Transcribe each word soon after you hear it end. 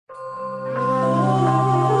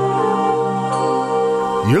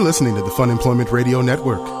You're listening to the Fun Employment Radio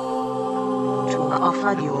Network. The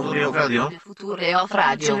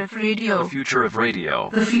future of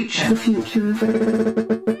radio. The future of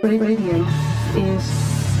radio is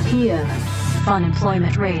here.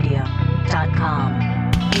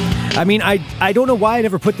 FunEmploymentRadio.com. I mean, I don't know why I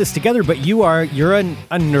never put this together, but you're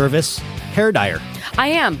a nervous hair dyer. I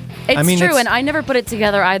am. It's true, and I never put it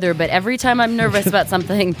together either, but every time I'm nervous about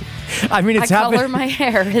something, I mean, it's I color my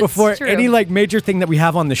hair. It's before true. any major thing that we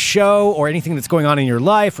have on the show or anything that's going on in your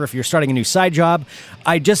life, or if you're starting a new side job.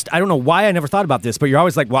 I don't know why I never thought about this, but you're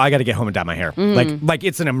always like, well, I got to get home and dye my hair. Like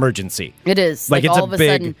it's an emergency. It is. Like it's all of a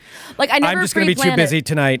sudden. Like I'm just going to be too busy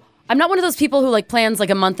tonight. I'm not one of those people who plans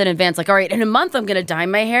a month in advance. Like, all right, in a month I'm gonna dye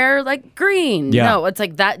my hair green. Yeah. No, it's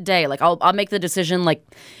that day. I'll make the decision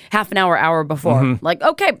half an hour before. Mm-hmm.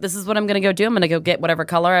 Okay, this is what I'm gonna go do. I'm gonna go get whatever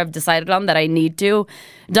color I've decided on that I need to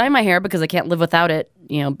dye my hair because I can't live without it.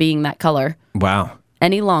 Being that color. Wow.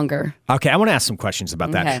 Any longer. Okay, I want to ask some questions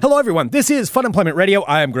about that. Okay. Hello, everyone. This is Fun Employment Radio.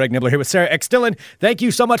 I am Greg Nibbler here with Sarah X. Dillon. Thank you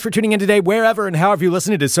so much for tuning in today, wherever and however you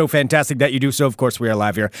listen. It is so fantastic that you do so. Of course, we are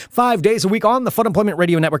live here 5 days a week on the Fun Employment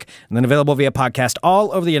Radio Network, and then available via podcast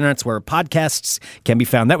all over the internet where podcasts can be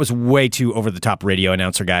found. That was way too over-the-top radio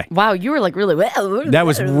announcer guy. Wow, you were really... That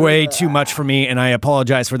was way too much for me, and I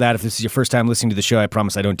apologize for that. If this is your first time listening to the show, I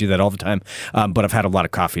promise I don't do that all the time. But I've had a lot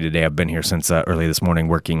of coffee today. I've been here since early this morning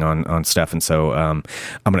working on stuff, and so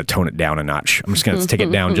I'm going to tone it down a notch. I'm just going to take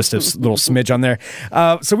it down just a little smidge on there.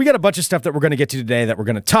 So we got a bunch of stuff that we're going to get to today that we're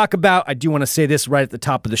going to talk about. I do want to say this right at the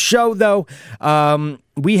top of the show, though.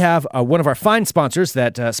 We have one of our fine sponsors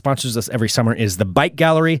that sponsors us every summer is the Bike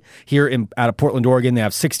Gallery here out of Portland, Oregon. They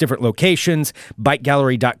have 6 different locations.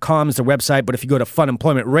 BikeGallery.com is their website, but if you go to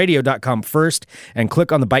FunEmploymentRadio.com first and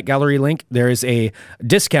click on the Bike Gallery link, there is a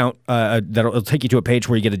discount that'll take you to a page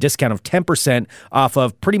where you get a discount of 10% off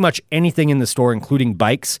of pretty much anything in the store, including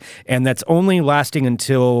bikes, and that's only lasting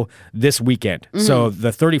until this weekend. Mm-hmm. So the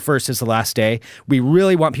 31st is the last day. We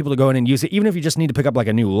really want people to go in and use it, even if you just need to pick up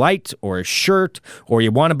a new light or a shirt or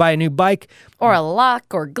you want to buy a new bike. Or a lock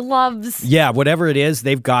or gloves. Yeah, whatever it is,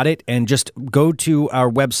 they've got it. And just go to our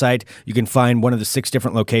website. You can find one of the 6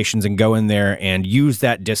 different locations and go in there and use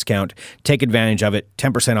that discount. Take advantage of it.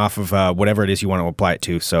 10% off of whatever it is you want to apply it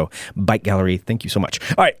to. So Bike Gallery, thank you so much.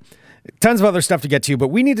 All right. Tons of other stuff to get to, but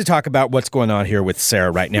we need to talk about what's going on here with Sarah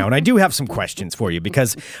right now. And I do have some questions for you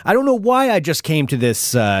because I don't know why I just came to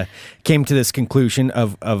this conclusion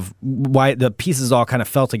of why the pieces all kind of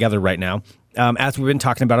fell together right now. As we've been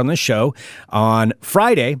talking about on this show, on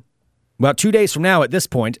Friday, about 2 days from now at this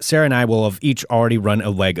point, Sarah and I will have each already run a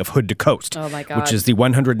leg of Hood to Coast. Oh, my God. Which is the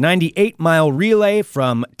 198-mile relay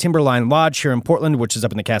from Timberline Lodge here in Portland, which is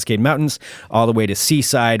up in the Cascade Mountains, all the way to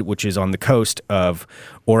Seaside, which is on the coast of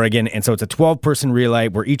Oregon. And so it's a 12-person relay.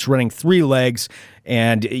 We're each running 3 legs.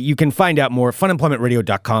 And you can find out more.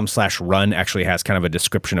 FunEmploymentRadio.com/run actually has kind of a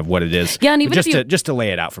description of what it is. Yeah, and even just to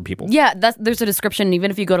lay it out for people. Yeah, there's a description.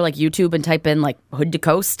 Even if you go to YouTube and type in Hood to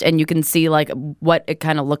Coast, and you can see what it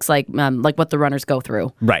kind of looks like what the runners go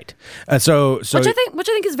through. Right. So which I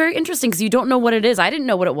think is very interesting because you don't know what it is. I didn't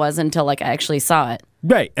know what it was until I actually saw it.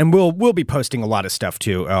 Right, and we'll be posting a lot of stuff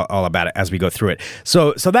too, all about it as we go through it.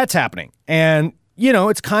 So that's happening, and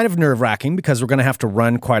it's kind of nerve-wracking because we're going to have to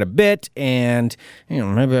run quite a bit, and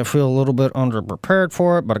maybe I feel a little bit underprepared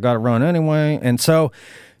for it, but I got to run anyway. And so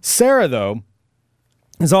Sarah, though,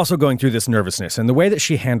 is also going through this nervousness, and the way that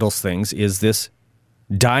she handles things is this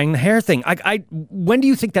dyeing the hair thing. When do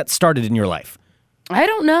you think that started in your life? I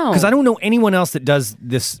don't know. Because I don't know anyone else that does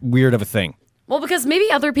this weird of a thing. Well, because maybe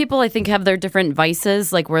other people, I think, have their different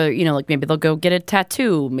vices, where, maybe they'll go get a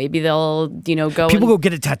tattoo. Maybe they'll, go... People go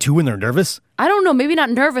get a tattoo when they're nervous? I don't know. Maybe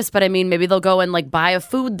not nervous, but maybe they'll go and, buy a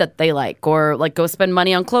food that they like or, go spend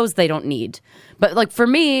money on clothes they don't need. But, for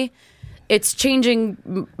me, it's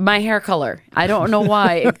changing my hair color. I don't know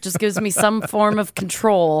why. It just gives me some form of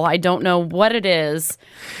control. I don't know what it is.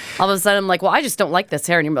 All of a sudden, I'm like, well, I just don't like this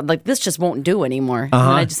hair anymore. This just won't do anymore. And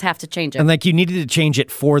I just have to change it. And, you needed to change it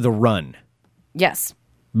for the run. Yes.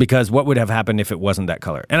 Because what would have happened if it wasn't that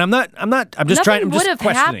color? And I'm just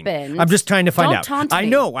questioning. Happened. I'm just trying to find out. Taunt me. I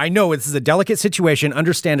know. This is a delicate situation.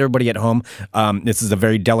 Understand, everybody at home. This is a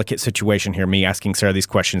very delicate situation here. Me asking Sarah these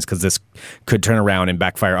questions because this could turn around and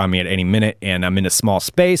backfire on me at any minute. And I'm in a small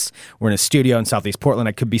space. We're in a studio in Southeast Portland.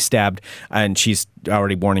 I could be stabbed, and she's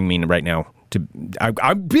already warning me right now.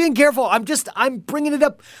 I'm being careful. I'm bringing it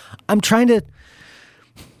up. I'm trying to.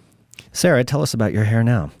 Sarah, tell us about your hair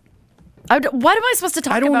now. What am I supposed to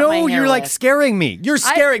talk about? I don't know. You're scaring me. You're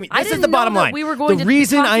scaring me. This is the bottom line. We were going the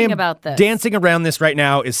reason I am about this. dancing around this right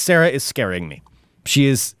now is Sarah is scaring me. She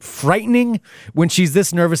is frightening when she's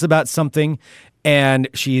this nervous about something, and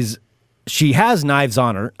she has knives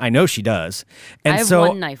on her. I know she does. And I have so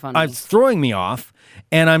one knife on me. it's throwing me off,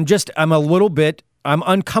 and I'm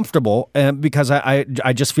uncomfortable because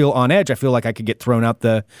I just feel on edge. I feel like I could get thrown out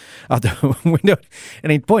the window at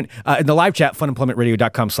any point. In the live chat,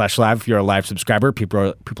 funemploymentradio.com/live, if you're a live subscriber,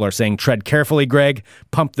 people are saying, tread carefully, Greg.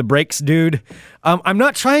 Pump the brakes, dude.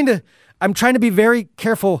 I'm trying to be very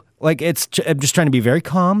careful. Like I'm just trying to be very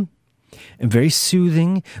calm and very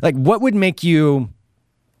soothing. Like what would make you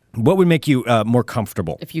more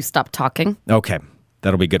comfortable? If you stop talking. Okay.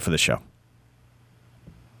 That'll be good for the show.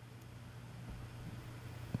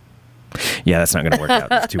 Yeah, that's not going to work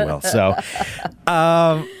out too well. So,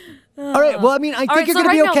 all right. Well, I mean, I think you're going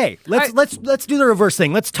to be okay. Let's do the reverse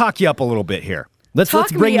thing. Let's talk you up a little bit here. Let's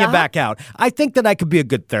bring you back out. I think that I could be a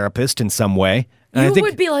good therapist in some way. You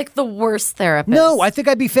would be like the worst therapist. No, I think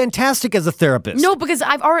I'd be fantastic as a therapist. No, because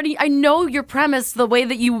I know your premise. The way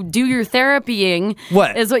that you do your therapying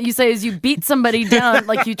is what you say is you beat somebody down.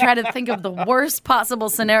 Like you try to think of the worst possible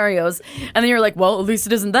scenarios. And then you're like, well, at least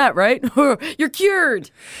it isn't that, right? You're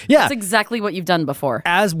cured. Yeah. That's exactly what you've done before.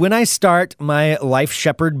 As when I start my life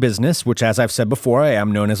shepherd business, which as I've said before, I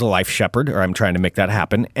am known as a life shepherd, or I'm trying to make that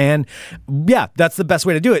happen. And yeah, that's the best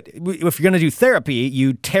way to do it. If you're going to do therapy,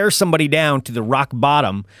 you tear somebody down to the rock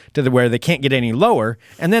bottom to where they can't get any lower,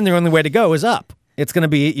 and then the only way to go is up. It's going to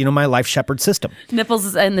be, my life shepherd system.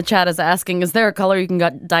 Nipples in the chat is asking, is there a color you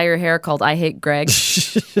can dye your hair called I Hate Greg?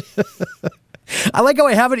 I like how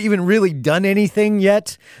I haven't even really done anything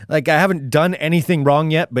yet. Like I haven't done anything wrong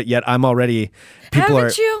yet, but yet I'm already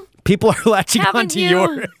People are latching onto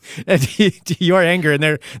your anger,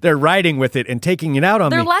 and they're riding with it and taking it out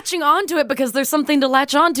on me. They're latching onto it because there's something to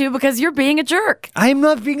latch onto because you're being a jerk. I am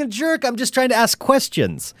not being a jerk. I'm just trying to ask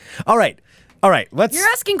questions. All right. You're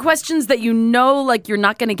asking questions that like you're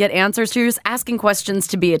not going to get answers to. You're just asking questions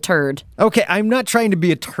to be a turd. Okay, I'm not trying to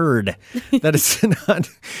be a turd. That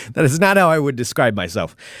is not how I would describe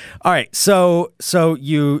myself. All right, so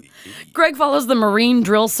you... Greg follows the Marine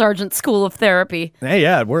Drill Sergeant School of Therapy. Hey,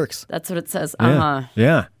 yeah, it works. That's what it says.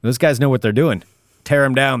 Yeah, those guys know what they're doing. Tear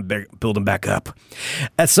them down, build them back up.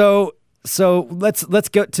 So let's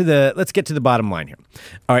get to the bottom line here.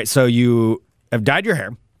 All right, so you have dyed your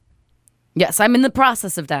hair. Yes, I'm in the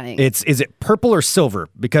process of dyeing. Is it purple or silver?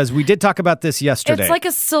 Because we did talk about this yesterday. It's like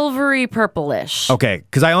a silvery purplish. Okay,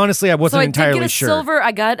 because I wasn't entirely sure. Silver.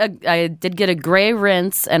 I did get a gray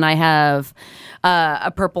rinse, and I have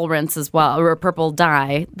a purple rinse as well, or a purple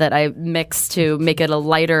dye that I mixed to make it a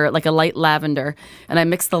lighter, like a light lavender. And I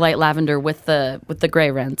mixed the light lavender with the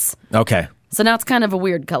gray rinse. Okay. So now it's kind of a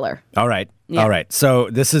weird color. All right. Yeah. All right. So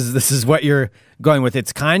this is what you're going with.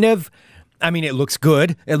 It's kind of. I mean, it looks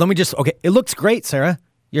good. It looks great, Sarah.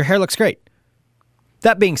 Your hair looks great.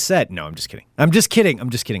 That being said, no, I'm just kidding.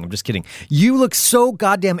 You look so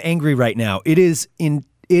goddamn angry right now. It is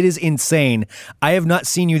insane. I have not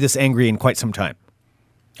seen you this angry in quite some time.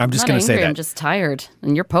 I'm just going to say that. I'm just tired,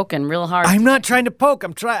 and you're poking real hard. I'm not trying to poke.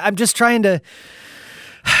 I'm just trying to.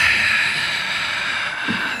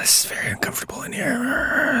 This is very uncomfortable in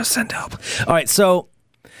here. Send help. All right, so.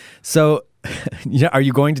 Yeah, are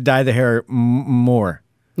you going to dye the hair more?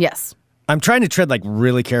 Yes. I'm trying to tread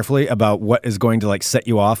really carefully about what is going to set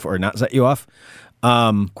you off or not set you off.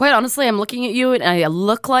 Quite honestly, I'm looking at you and I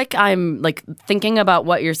look like I'm thinking about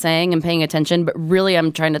what you're saying and paying attention, but really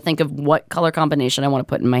I'm trying to think of what color combination I want to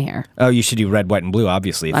put in my hair. Oh, you should do red, white, and blue,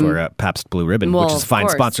 obviously, for Pabst Blue Ribbon, which is a fine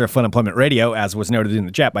sponsor of Fun Employment Radio, as was noted in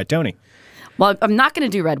the chat by Tony. Well, I'm not going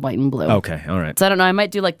to do red, white, and blue. Okay, all right. So I don't know. I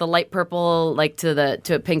might do the light purple,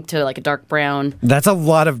 to a pink to a dark brown. That's a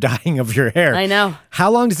lot of dyeing of your hair. I know.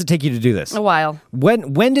 How long does it take you to do this? A while.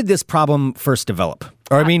 When did this problem first develop?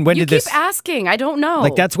 Or I mean, when did this? You keep asking. I don't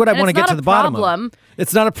know. That's what I want to get to the bottom of.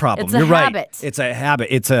 It's not a problem. You're right. Habit. It's a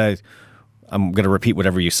habit. I'm going to repeat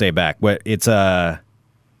whatever you say back. But it's a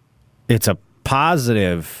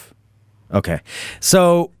positive. Okay.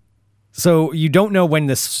 So you don't know when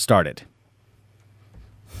this started.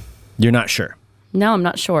 You're not sure? No, I'm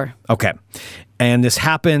not sure. Okay. And this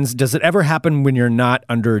happens, does it ever happen when you're not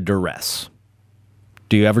under duress?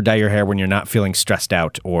 Do you ever dye your hair when you're not feeling stressed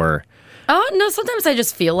out or... Oh, no, sometimes I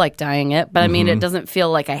just feel like dyeing it, but I mean, it doesn't feel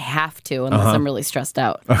like I have to unless I'm really stressed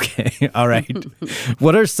out. Okay, all right.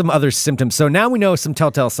 What are some other symptoms? So now we know some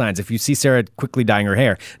telltale signs. If you see Sarah quickly dyeing her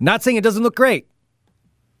hair, not saying it doesn't look great,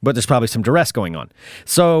 but there's probably some duress going on.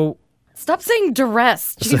 So... Stop saying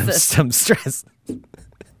duress, Jesus. Some stress.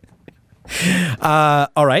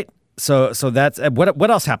 All right. So that's what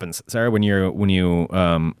else happens, Sarah, when you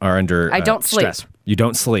are under I don't stress? sleep. You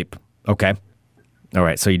don't sleep. Okay. All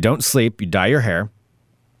right, so you don't sleep, you dye your hair,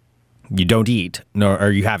 you don't eat,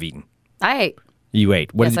 or you have eaten. I ate. You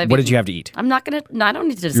ate. What did you have to eat? I'm not going to, I don't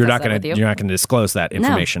need to discuss that with you. You're not going to disclose that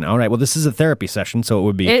information. All right, well, this is a therapy session, so it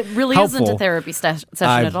would be It really helpful. isn't a therapy session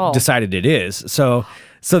at all. I've decided it is. So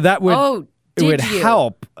that would, it would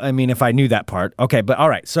help, I mean, if I knew that part. Okay, but all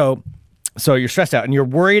right, so you're stressed out, and you're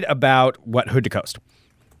worried about what, Hood to Coast?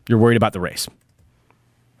 You're worried about the race.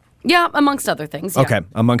 Yeah, amongst other things. Yeah. Okay,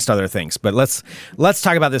 amongst other things. But let's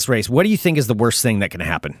talk about this race. What do you think is the worst thing that can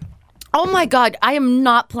happen? Oh my God, I am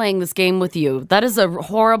not playing this game with you. That is a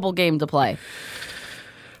horrible game to play.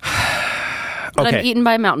 But Okay. I'm eaten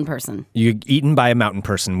by a mountain person. You're eaten by a mountain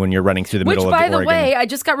person when you're running through the middle of Which, Oregon. by the way, I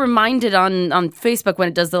just got reminded on Facebook when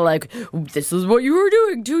it does the this is what you were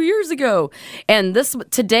doing 2 years ago. And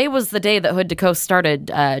today was the day that Hood to Coast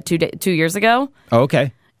started 2 years ago. Oh,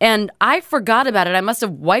 okay. And I forgot about it. I must have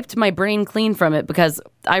wiped my brain clean from it because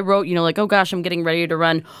I wrote, oh gosh, I'm getting ready to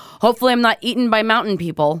run. Hopefully I'm not eaten by mountain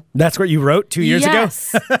people. That's what you wrote 2 years ago?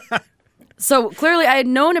 So clearly I had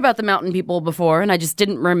known about the mountain people before and I just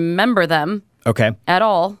didn't remember them. Okay. At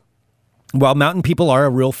all. Well, mountain people are a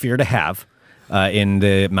real fear to have in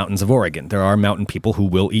the mountains of Oregon. There are mountain people who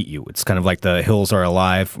will eat you. It's kind of like the hills are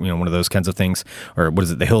alive, one of those kinds of things. Or what is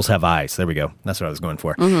it? The hills have eyes. There we go. That's what I was going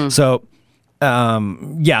for. Mm-hmm. So...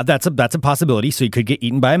 yeah, that's a possibility. So you could get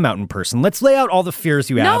eaten by a mountain person. Let's lay out all the fears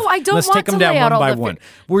you have. No, I don't Let's want take them to down lay out one all by the one.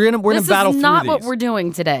 We're gonna battle through these. This is not what we're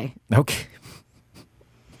doing today. Okay.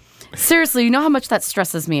 Seriously, you know how much that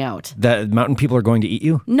stresses me out? The mountain people are going to eat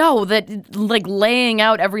you? No, that laying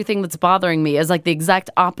out everything that's bothering me is like the exact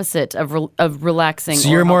opposite of relaxing. So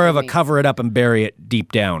you're more of a cover it up and bury it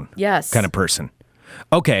deep down Yes. kind of person.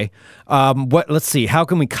 Okay. Let's see. How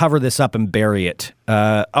can we cover this up and bury it?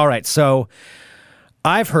 All right. So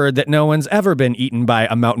I've heard that no one's ever been eaten by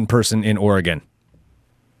a mountain person in Oregon.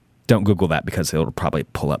 Don't Google that because it'll probably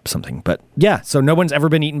pull up something. But yeah, so no one's ever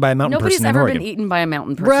been eaten by a mountain person in Oregon. Nobody's ever been eaten by a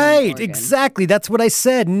mountain person. Right, exactly. That's what I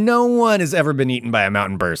said. No one has ever been eaten by a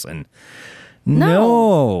mountain person.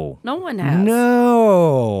 No. No one has.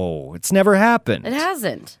 No. It's never happened. It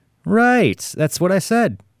hasn't. Right. That's what I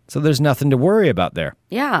said. So there's nothing to worry about there.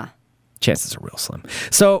 Yeah. Chances are real slim.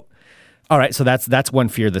 So, all right. So that's one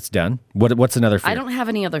fear that's done. What's another fear? I don't have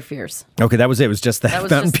any other fears. Okay, that was it. It was just that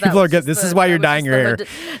mountain people are good. This is why you're dyeing your hair.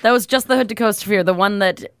 That was just the Hood to Coast fear. The one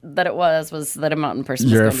that it was that a mountain person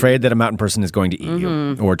was You're going to afraid that a mountain person is going to eat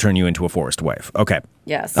you or turn you into a forest wife. Okay.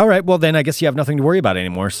 Yes. All right. Well, then I guess you have nothing to worry about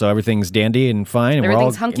anymore. So everything's dandy and fine. And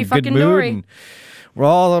Everything's we're all hunky in good fucking mood. dory. And we're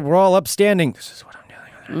all upstanding. This is what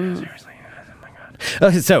I'm doing. Seriously. Oh my God.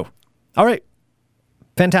 Okay, so, all right.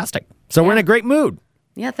 Fantastic. So we're in a great mood.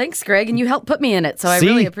 Yeah, thanks, Greg. And you helped put me in it, so I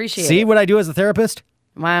really appreciate it. See what I do as a therapist?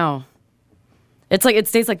 Wow. It's like, it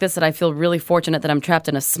stays like this that I feel really fortunate that I'm trapped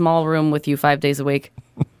in a small room with you 5 days a week.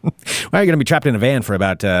 Well, you're going to be trapped in a van for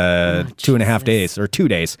about 2.5 days, or 2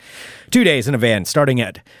 days. 2 days in a van, starting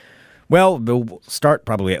at, well, we'll start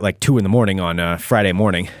probably at like 2 in the morning on Friday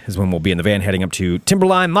morning is when we'll be in the van heading up to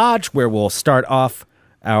Timberline Lodge, where we'll start off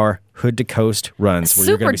our Hood to Coast runs. Where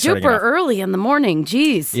Super you're be duper early in the morning.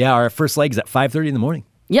 Jeez. Yeah, our first leg is at 5:30 in the morning.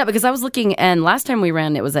 Yeah, because I was looking, and last time we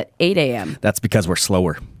ran, it was at 8 a.m. That's because we're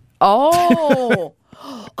slower. Oh.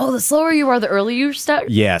 Oh, the slower you are, the earlier you start?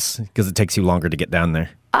 Yes, because it takes you longer to get down there.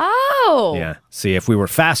 Oh. Yeah. See, if we were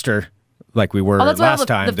faster, like we were that's why last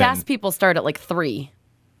time, the then fast people start at like 3.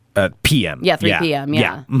 PM. Yeah, 3 p.m.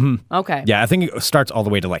 Yeah. Mm-hmm. Okay. Yeah, I think it starts all the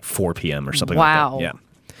way to like 4 p.m. or something Wow. like that. Yeah.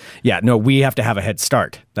 Yeah, no, we have to have a head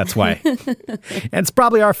start. That's why. And it's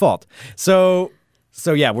probably our fault. So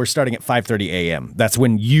yeah, we're starting at 5:30 a.m. That's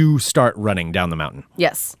when you start running down the mountain.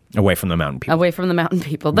 Yes. Away from the mountain people. Away from the mountain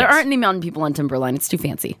people. There Yes. aren't any mountain people on Timberline. It's too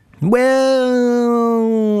fancy.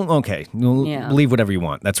 Well, okay. Yeah. Believe whatever you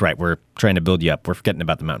want. That's right. We're trying to build you up. We're forgetting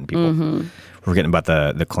about the mountain people. Mm-hmm. We're forgetting about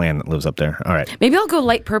the clan that lives up there. All right. Maybe I'll go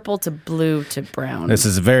light purple to blue to brown. This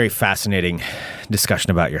is a very fascinating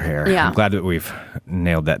discussion about your hair. Yeah. I'm glad that we've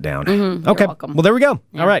nailed that down. You're welcome. Well, there we go.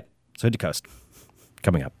 Yeah. All right. So Hood to Coast.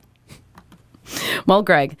 Coming up. Well,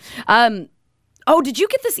 Greg. Did you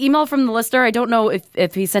get this email from the listener? I don't know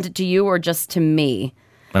if he sent it to you or just to me.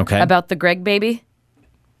 Okay. About the Greg baby?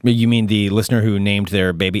 You mean the listener who named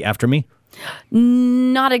their baby after me?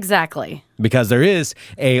 Not exactly. Because there is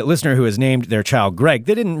a listener who has named their child Greg.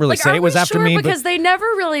 They didn't really say it was after me. Because they never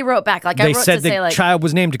really wrote back. Like, I they wrote said to the say, like, child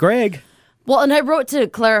was named Greg. well, and I wrote to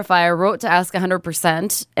clarify. I wrote to ask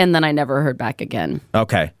 100%, and then I never heard back again.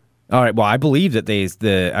 Okay. All right. Well, I believe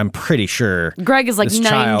that I'm pretty sure Greg is like this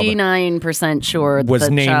child 99% sure that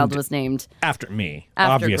the child was named after me.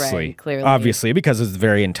 After obviously. Greg, clearly. Obviously, because it's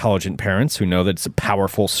very intelligent parents who know that it's a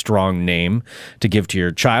powerful, strong name to give to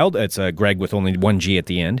your child. It's a Greg with only one G at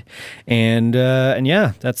the end. And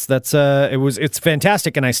yeah, it's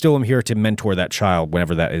fantastic. And I still am here to mentor that child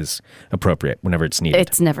whenever that is appropriate, whenever it's needed.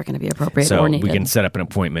 It's never going to be appropriate so or needed. we can set up an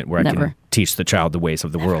appointment where I can teach the child the ways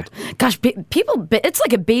of the world. Gosh, people, it's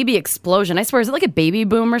like a baby explosion. I swear, is it like a baby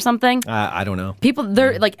boom or something? I don't know. People,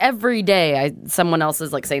 they're like every day, someone else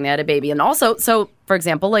is like saying they had a baby. And also, so for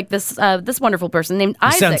example, like this wonderful person named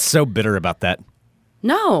Isaac. You sound so bitter about that.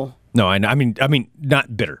 No. No, I mean,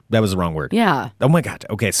 not bitter. That was the wrong word. Yeah. Oh my God.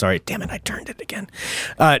 Okay, sorry. Damn it, I turned it again.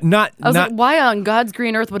 I was like, why on God's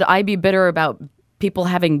green earth would I be bitter about people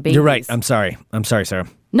having babies? You're right. I'm sorry, Sarah.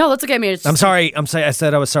 No, that's okay. I mean, I'm sorry. I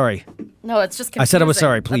said I was sorry. No, it's just confusing. I said I was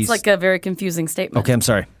sorry, please. That's like a very confusing statement. Okay, I'm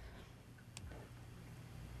sorry.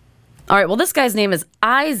 All right, well, this guy's name is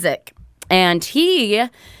Isaac, and he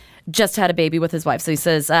just had a baby with his wife. So he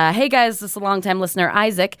says, hey, guys, this is a longtime listener,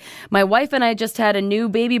 Isaac. My wife and I just had a new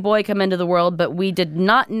baby boy come into the world, but we did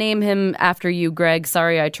not name him after you, Greg.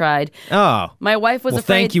 Sorry, I tried. Oh. My wife was afraid.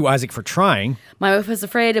 Thank you, Isaac, for trying. My wife was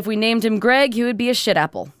afraid if we named him Greg, he would be a shit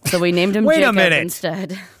apple. So we named him Jacob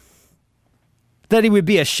instead. That he would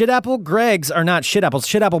be a shit apple? Gregs are not shit apples.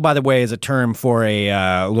 Shit apple, by the way, is a term for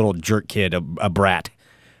a little jerk kid, a brat.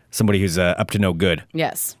 Somebody who's up to no good.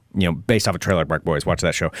 Yes. You know, based off of Trailer Park Boys. Watch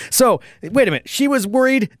that show. So, wait a minute. She was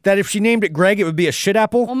worried that if she named it Greg, it would be a shit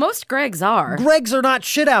apple? Well, most Gregs are. Gregs are not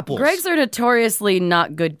shit apples. Gregs are notoriously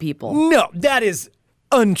not good people. No, that is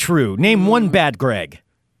untrue. Name one bad Greg.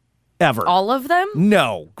 Ever. All of them?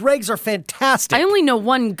 No. Gregs are fantastic. I only know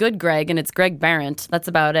one good Greg, and it's Greg Barrett. That's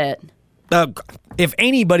about it. If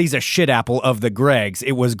anybody's a shit apple of the Gregs,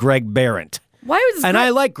 it was Greg Barrett. Why was And I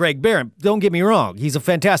like Greg Barrett. Don't get me wrong; he's a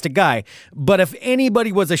fantastic guy. But if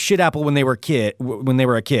anybody was a shit apple when they were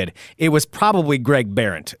a kid, it was probably Greg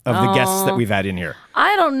Barrett of the guests that we've had in here.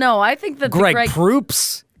 I don't know. I think that Greg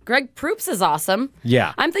Proops. Greg Proops is awesome.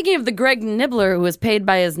 Yeah. I'm thinking of the Greg Nibbler who was paid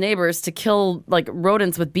by his neighbors to kill like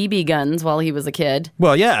rodents with BB guns while he was a kid.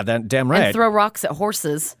 Well, yeah, that damn right. And throw rocks at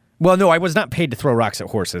horses. Well, no, I was not paid to throw rocks at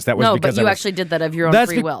horses. That was because but you actually did that of your own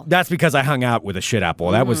free will. That's because I hung out with a shit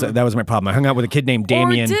apple. That was my problem. I hung out with a kid named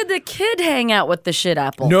Damien. Or did the kid hang out with the shit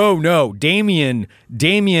apple? No. Damien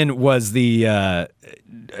was the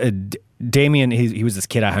Damien. He was this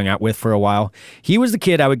kid I hung out with for a while. He was the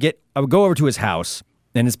kid I would go over to his house,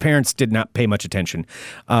 and his parents did not pay much attention.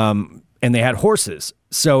 And they had horses.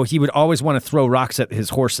 So he would always want to throw rocks at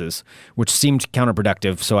his horses, which seemed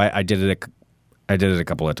counterproductive. So I did it a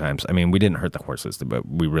couple of times. I mean, we didn't hurt the horses, but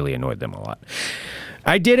we really annoyed them a lot.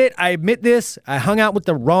 I did it. I admit this. I hung out with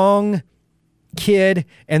the wrong kid.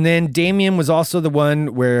 And then Damien was also the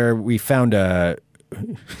one where we found a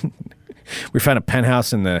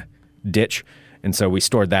penthouse in the ditch. And so we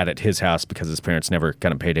stored that at his house because his parents never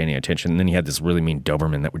kind of paid any attention. And then he had this really mean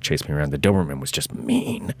Doberman that would chase me around. The Doberman was just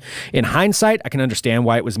mean. In hindsight, I can understand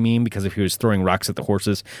why it was mean, because if he was throwing rocks at the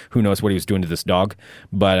horses, who knows what he was doing to this dog.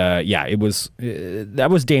 But yeah, that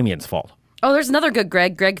was Damien's fault. Oh, there's another good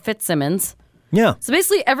Greg Fitzsimmons. Yeah. So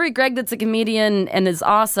basically every Greg that's a comedian and is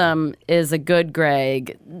awesome is a good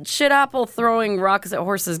Greg. Shit apple throwing rocks at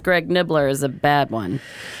horses Greg Nibbler is a bad one.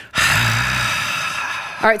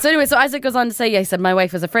 All right, so anyway, so Isaac goes on to say, he said, my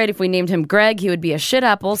wife was afraid if we named him Greg, he would be a shit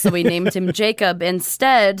apple, so we named him Jacob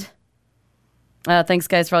instead. Thanks,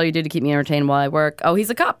 guys, for all you do to keep me entertained while I work. Oh,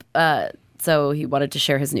 he's a cop, so he wanted to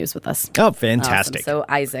share his news with us. Oh, fantastic. Awesome. So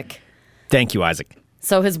Isaac. Thank you, Isaac.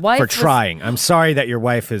 So his wife for trying. I'm sorry that your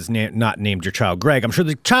wife has not named your child Greg. I'm sure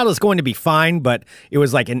the child is going to be fine, but it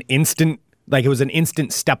was like an instant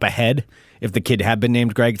step ahead. If the kid had been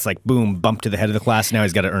named Greg, it's like, boom, bump to the head of the class. Now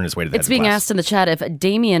he's got to earn his way to the head of the class. It's being asked in the chat if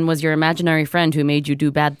Damien was your imaginary friend who made you do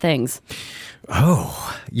bad things.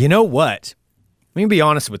 Oh, you know what? Let me be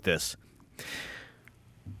honest with this.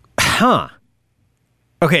 Huh.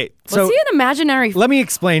 Okay, so... Was he an imaginary friend? Let me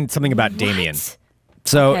explain something about Damien.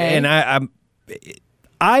 So, okay.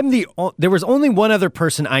 And there was only one other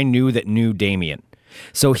person I knew that knew Damien.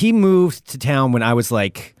 So he moved to town when I was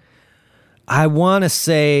like... I want to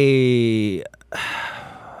say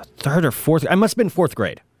third or fourth. I must have been fourth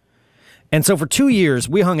grade. And so for 2 years,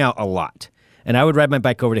 we hung out a lot. And I would ride my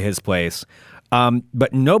bike over to his place.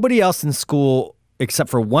 But nobody else in school, except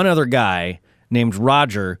for one other guy named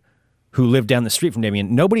Roger, who lived down the street from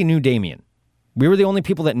Damien, nobody knew Damien. We were the only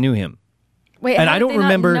people that knew him. Wait, and how I don't did they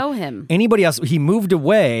remember not know him? Anybody else. He moved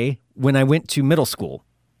away when I went to middle school.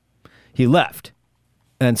 He left.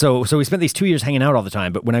 And so we spent these 2 years hanging out all the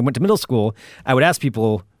time. But when I went to middle school, I would ask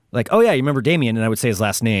people, Like, oh yeah, you remember Damien? And I would say his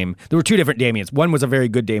last name. There were two different Damiens. One was a very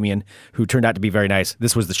good Damien who turned out to be very nice.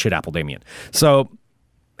 This was the shit apple Damien. So,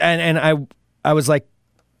 and I was like,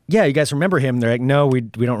 yeah, you guys remember him? They're like, no, we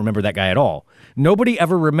don't remember that guy at all. Nobody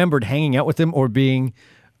ever remembered hanging out with him or being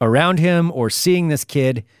around him or seeing this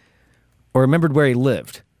kid or remembered where he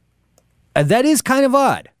lived. And that is kind of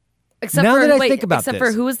odd. Except now for, that I think about except this.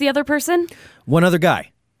 for who was the other person? One other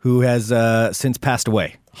guy who has since passed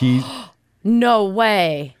away. No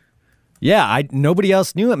way. Yeah, nobody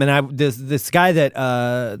else knew him, and this guy that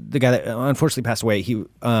the guy that unfortunately passed away.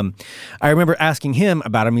 I remember asking him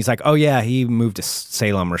about him. He's like, "Oh yeah, he moved to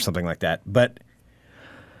Salem or something like that." But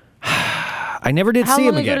I never did see him again.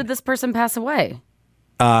 How long ago did this person pass away?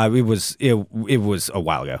 It was a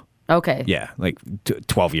while ago. Okay. Yeah, like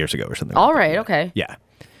 12 years ago or something. All right. Okay. Yeah.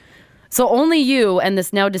 So only you and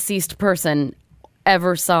this now deceased person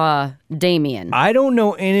ever saw Damien. I don't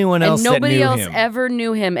know anyone else and nobody that knew else him. ever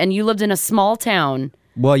knew him, and you lived in a small town.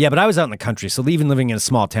 Well, yeah, but I was out in the country, so even living in a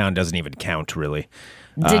small town doesn't even count, really.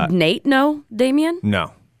 Did Nate know Damien?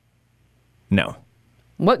 No.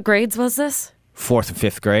 What grades was this? 4th and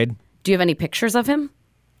 5th grade. Do you have any pictures of him?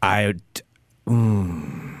 I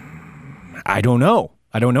don't know.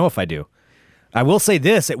 I don't know if I do. I will say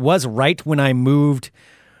this: it was right when I moved.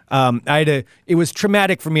 It was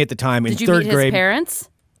traumatic for me at the time. In Did you third meet grade, his parents?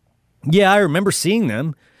 Yeah, I remember seeing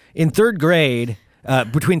them in 3rd grade.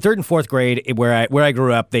 Between 3rd and 4th grade, where I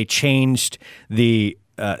grew up, they changed the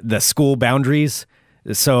school boundaries.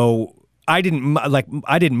 So I didn't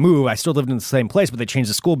move. I still lived in the same place, but they changed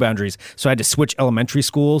the school boundaries. So I had to switch elementary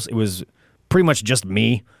schools. It was pretty much just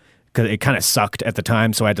me because it kind of sucked at the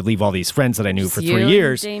time. So I had to leave all these friends that I knew for 3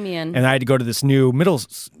 years, Damien. and I had to go to this new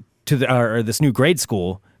this new grade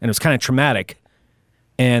school, and it was kind of traumatic.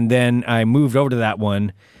 And then I moved over to that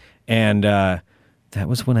one, and that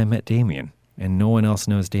was when I met Damien, and no one else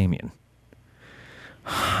knows Damien.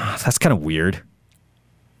 That's kind of weird.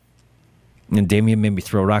 And Damien made me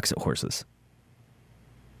throw rocks at horses.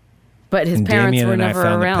 But his and parents Damien were and never I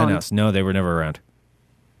found around. The penthouse. No, they were never around.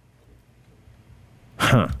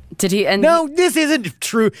 Huh. Did he? And No, this isn't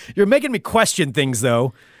true. You're making me question things,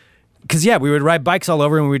 though. Because, yeah, we would ride bikes all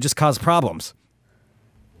over and we would just cause problems.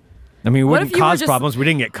 I mean, we wouldn't cause problems. We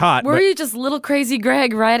didn't get caught. Were you just little crazy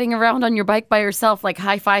Greg riding around on your bike by yourself, like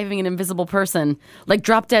high-fiving an invisible person? Like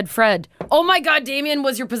Drop Dead Fred. Oh my God, Damien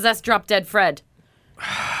was your possessed Drop Dead Fred.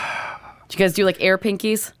 Did you guys do like air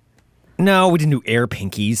pinkies? No, we didn't do air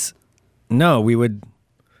pinkies. No, we would...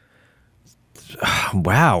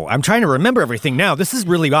 Wow, I'm trying to remember everything now. This is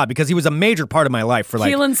really odd because he was a major part of my life for like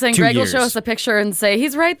Keelan's saying 2 Greg years. will show us a picture and say,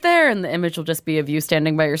 he's right there, and the image will just be of you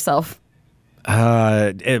standing by yourself.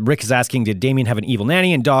 Rick is asking, did Damien have an evil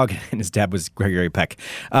nanny and dog? And his dad was Gregory Peck.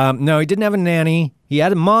 No, he didn't have a nanny. He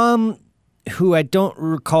had a mom who I don't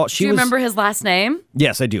recall. Do you remember his last name?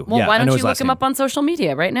 Yes, I do. Well, yeah, why I know don't his you look last him name. up on social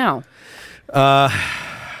media right now?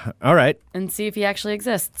 All right. And see if he actually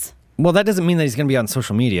exists. Well, that doesn't mean that he's going to be on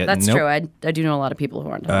social media. That's Nope. true. I do know a lot of people who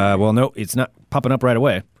aren't. Well, no, it's not popping up right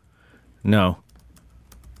away. No.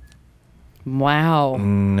 Wow.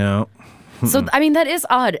 No. So, I mean, that is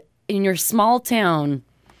odd. In your small town,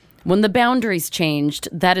 when the boundaries changed,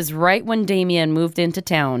 that is right when Damien moved into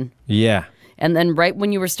town. Yeah. And then right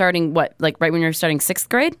when you were starting, right when you were starting 6th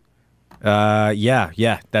grade?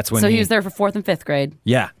 Yeah. That's when So he was there for 4th and 5th grade.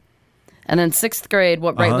 Yeah. And then 6th grade,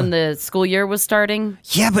 right when the school year was starting?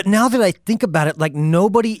 Yeah, but now that I think about it, like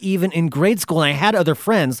nobody even in grade school, and I had other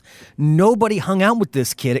friends, nobody hung out with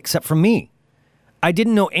this kid except for me. I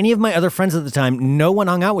didn't know any of my other friends at the time. No one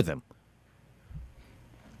hung out with him.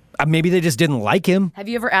 Maybe they just didn't like him. Have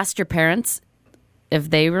you ever asked your parents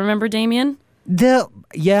if they remember Damien?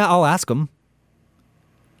 Yeah, I'll ask them.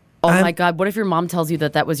 Oh my God, what if your mom tells you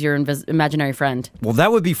that was your imaginary friend? Well,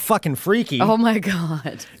 that would be fucking freaky. Oh my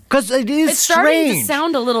God. Because it is It's starting strange. to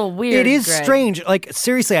sound a little weird, It is Greg. strange. Like,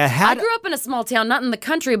 seriously, I grew up in a small town, not in the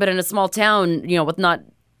country, but in a small town, with not,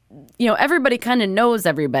 everybody kind of knows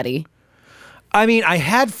everybody. I mean, I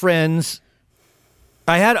had friends.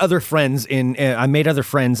 I had other friends I made other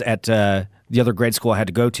friends at the other grade school I had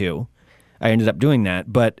to go to. I ended up doing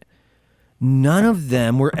that, but none of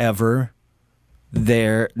them were ever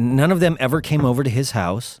there. None of them ever came over to his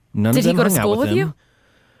house. None Did of he them go to hung out school with him. you?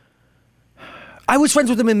 I was friends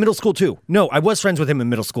with him in middle school too. No, I was friends with him in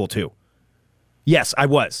middle school too. Yes, I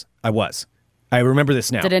was. I remember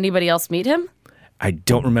this now. Did anybody else meet him? I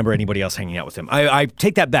don't remember anybody else hanging out with him. I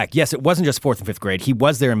take that back. Yes, it wasn't just 4th and 5th grade. He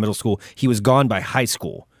was there in middle school. He was gone by high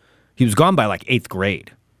school. He was gone by like 8th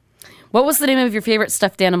grade. What was the name of your favorite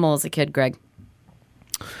stuffed animal as a kid, Greg?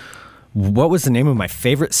 What was the name of my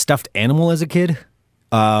favorite stuffed animal as a kid?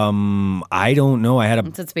 I don't know. I had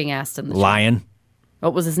a Since being asked in the show. lion.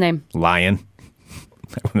 What was his name? Lion.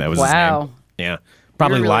 That was Wow. his name. Yeah.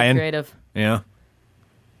 Probably You're really lion. creative. Yeah.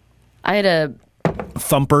 I had a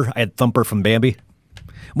Thumper. I had Thumper from Bambi.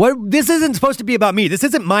 What? This isn't supposed to be about me. This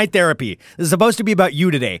isn't my therapy. This is supposed to be about you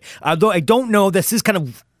today. Although I don't know, this is kind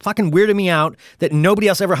of fucking weirding me out that nobody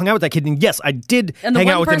else ever hung out with that kid. And yes, I did and the hang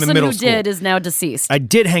one out with him in person middle who school. did is now deceased. I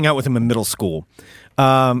did hang out with him in middle school.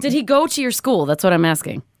 Did he go to your school? That's what I'm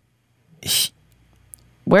asking.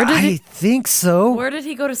 Where did I think so. Where did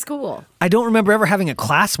he go to school? I don't remember ever having a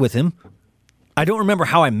class with him. I don't remember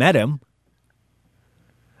how I met him.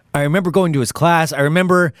 I remember going to his class. I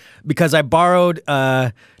remember because I borrowed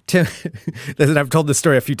Tim. I've told this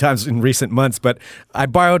story a few times in recent months, but I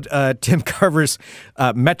borrowed Tim Carver's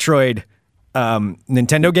Metroid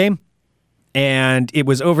Nintendo game, and it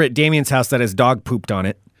was over at Damien's house that his dog pooped on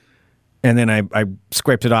it. And then I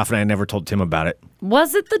scraped it off, and I never told Tim about it.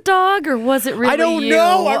 Was it the dog, or was it really I don't you?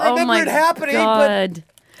 know. I Oh remember my it happening, God.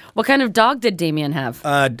 What kind of dog did Damien have?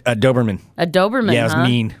 A Doberman. A Doberman, Yeah, it was huh?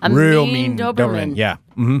 mean. A Real mean Doberman. Yeah.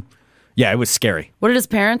 Mm-hmm. Yeah, it was scary. What did his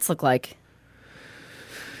parents look like?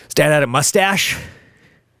 His dad had a mustache.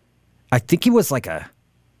 I think he was like a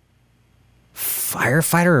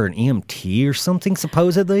firefighter or an EMT or something,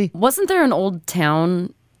 supposedly. Wasn't there an old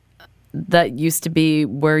town that used to be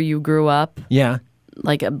where you grew up? Yeah.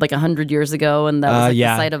 Like 100 years ago, and that was like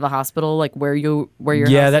yeah. the site of a hospital, like where your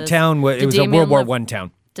Yeah, house that is? town, it Did was a Damien World War live- I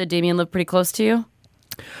town. Did Damien live pretty close to you?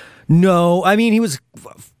 No, I mean, he was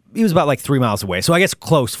about like 3 miles away. So I guess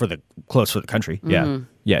close for the country. Yeah. Mm-hmm.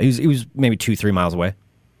 Yeah, he was maybe 2-3 miles away.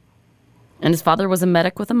 And his father was a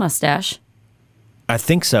medic with a mustache. I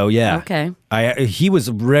think so, yeah. Okay. He was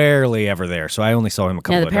rarely ever there, so I only saw him a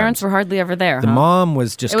couple Yeah, of the times. parents were hardly ever there. The huh? mom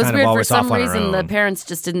was just It was kind of weird for always some off on her reason. own. The parents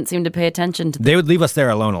just didn't seem to pay attention to. They would leave us there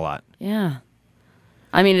alone a lot. Yeah,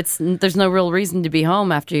 I mean, there's no real reason to be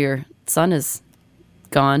home after your son is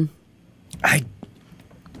gone.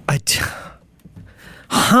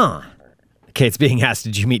 Okay, it's being asked,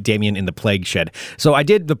 did you meet Damien in the plague shed? So I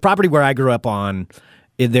did. The property where I grew up on,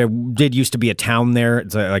 there did used to be a town there.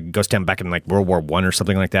 It's like a ghost town back in like World War I or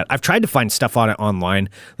something like that. I've tried to find stuff on it online.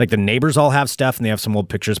 Like the neighbors all have stuff and they have some old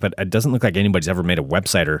pictures, but it doesn't look like anybody's ever made a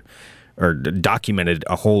website or documented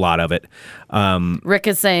a whole lot of it. Rick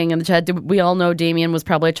is saying in the chat, we all know Damien was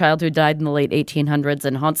probably a child who died in the late 1800s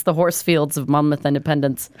and haunts the horse fields of Monmouth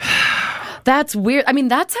Independence. That's weird. I mean,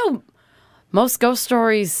 that's how most ghost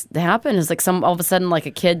stories happen. Is like all of a sudden, like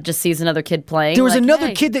a kid just sees another kid playing. There was like, another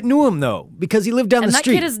hey. kid that knew him though, because he lived down and the that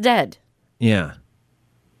street. kid is dead. Yeah.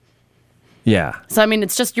 Yeah. So I mean,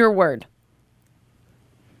 it's just your word.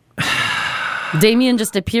 Damien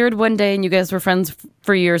just appeared one day, and you guys were friends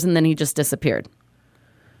for years, and then he just disappeared.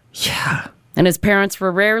 Yeah. And his parents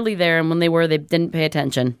were rarely there, and when they were, they didn't pay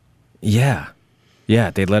attention. Yeah. Yeah,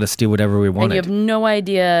 they'd let us do whatever we wanted. And you have no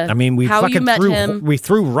idea. I mean, we how you fucking met him. we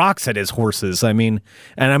threw rocks at his horses. I mean,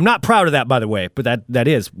 and I'm not proud of that, by the way, but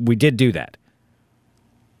we did do that.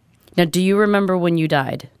 Now, do you remember when you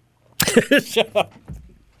died? Shut up.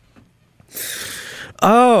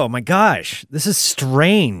 Oh my gosh, this is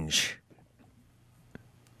strange.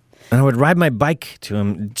 And I would ride my bike to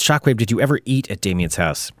him. Shockwave, did you ever eat at Damien's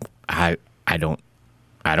house? I don't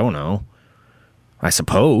know. I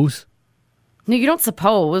suppose. No, you don't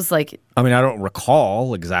suppose. Like, I mean, I don't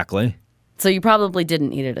recall exactly. so you probably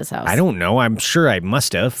didn't eat at his house. I don't know. I'm sure I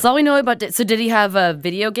must have. That's all we know about. So did he have a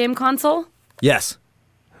video game console? Yes.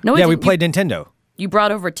 No, Yeah, we didn't. played Nintendo. You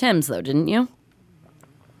brought over Tim's though, didn't you?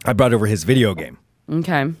 I brought over his video game.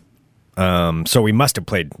 Okay. So we must have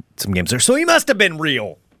played some games there. So he must have been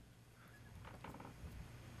real.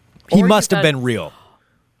 He Or must you have got- been real.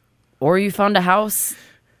 Or you found a house,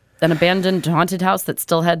 an abandoned haunted house that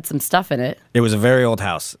still had some stuff in it. It was a very old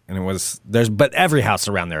house, and but every house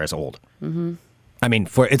around there is old. Mm-hmm. I mean,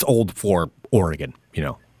 it's old for Oregon,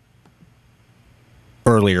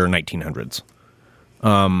 earlier 1900s.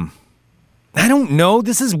 I don't know.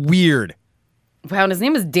 This is weird. Wow, and his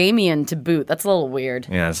name is Damien to boot. That's a little weird.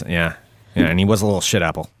 Yeah, and he was a little shit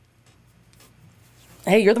apple.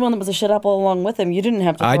 Hey, you're the one that was a shit apple along with him. You didn't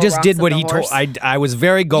have to. I throw just rocks did at what the he told. horse. I was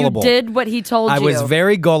very gullible. You did what he told you. I was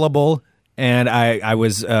very gullible, and I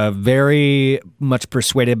was very much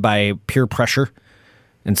persuaded by peer pressure,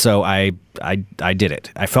 and so I did it.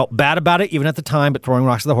 I felt bad about it even at the time, but throwing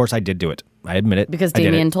rocks at the horse, I did do it. I admit it. Because I did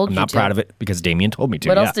Damien it. told I'm you not to. proud of it because Damien told me to.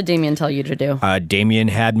 What yeah. else did Damien tell you to do? Damien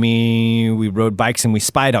had me. We rode bikes and we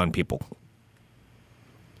spied on people.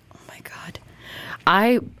 Oh my God.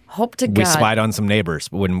 I hope to God. We spied on some neighbors.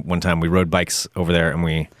 One time we rode bikes over there and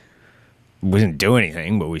we didn't do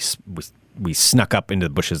anything, but we snuck up into the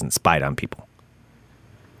bushes and spied on people.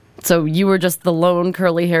 So you were just the lone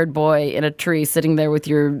curly-haired boy in a tree sitting there with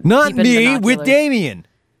your Not peeping me, binoculars. with Damien.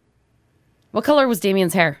 What color was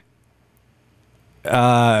Damien's hair?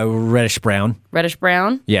 Reddish brown. Reddish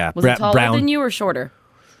brown? Yeah, Was he taller brown. than you or shorter?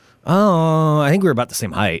 Oh, I think we were about the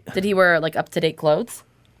same height. Did he wear like up-to-date clothes?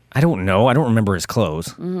 I don't know. I don't remember his clothes.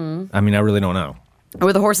 Mm-hmm. I mean, I really don't know.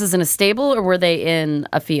 Were the horses in a stable or were they in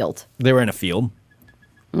a field? They were in a field.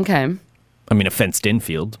 Okay. I mean, a fenced-in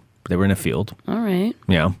field. They were in a field. All right.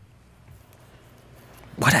 Yeah.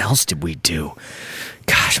 What else did we do?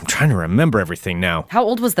 Gosh, I'm trying to remember everything now. How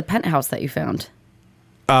old was the penthouse that you found?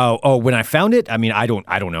 Oh, when I found it, I mean, I don't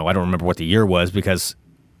know. I don't remember what the year was because,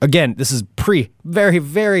 again, this is very,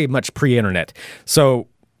 very much pre-internet. So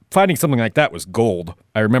finding something like that was gold.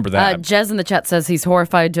 I remember that. Jez in the chat says he's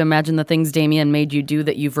horrified to imagine the things Damien made you do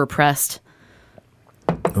that you've repressed.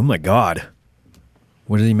 Oh my God.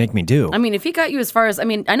 What did he make me do? I mean, if he got you as far as, I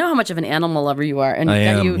mean, I know how much of an animal lover you are, and he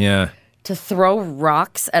got you yeah. to throw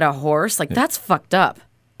rocks at a horse, like that's fucked up.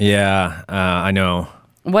 Yeah, I know.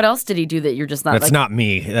 What else did he do that you're just not? That's not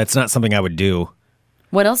me. That's not something I would do.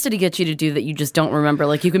 What else did he get you to do that you just don't remember?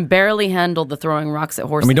 Like you can barely handle the throwing rocks at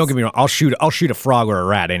horses. I mean, don't get me wrong. I'll shoot a frog or a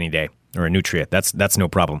rat any day, or a nutria. That's no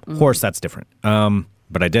problem. Mm-hmm. Horse, that's different.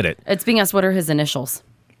 But I did it. It's being asked what are his initials?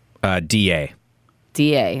 DA.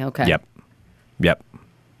 DA. Okay. Yep.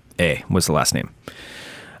 A was the last name.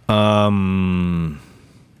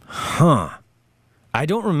 I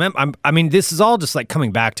don't remember. I mean, this is all just like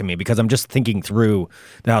coming back to me because I'm just thinking through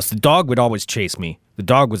the house. The dog would always chase me. The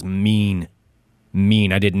dog was mean.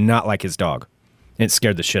 I did not like his dog. It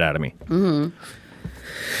scared the shit out of me. Mm-hmm.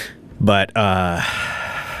 But, yeah,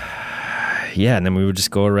 and then we would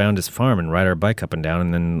just go around his farm and ride our bike up and down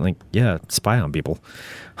and then, like, yeah, spy on people.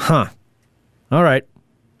 Huh. All right.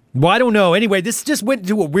 Well, I don't know. Anyway, this just went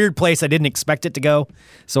to a weird place I didn't expect it to go,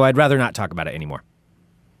 so I'd rather not talk about it anymore.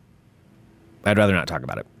 I'd rather not talk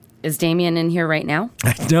about it. Is Damien in here right now?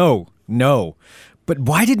 No. But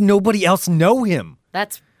why did nobody else know him?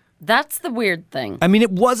 That's the weird thing. I mean,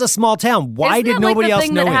 it was a small town. Why did nobody else know him? Isn't that like the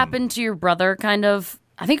thing that happened to your brother, kind of?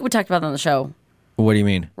 I think we talked about that on the show. What do you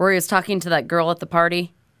mean? Where he was talking to that girl at the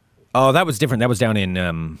party. Oh, that was different. That was down in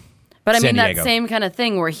But I San mean, that Diego. same kind of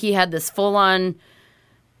thing where he had this full-on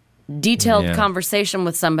detailed conversation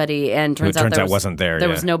with somebody, and turns out wasn't there. There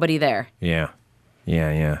was nobody there. Yeah.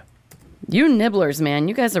 You nibblers, man.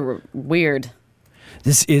 You guys are weird.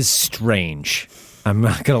 This is strange. I'm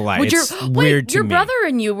not gonna lie. It's weird to me. Your brother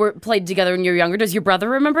and you played together when you were younger. Does your brother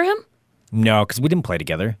remember him? No, because we didn't play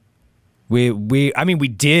together. We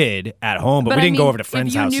did at home, but we didn't go over to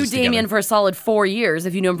friends' houses together. If you knew Damien for a solid 4 years,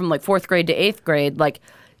 if you knew him from like 4th grade to 8th grade, like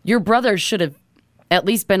your brother should have at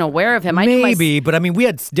least been aware of him. Maybe, but I mean, we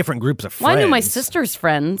had different groups of friends. Well, I knew my sister's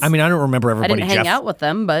friends. I mean, I don't remember everybody. I didn't hang out with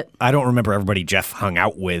them, but I don't remember everybody Jeff hung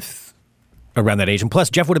out with around that age. And plus,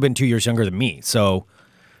 Jeff would have been 2 years younger than me, so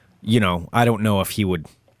I don't know if he would.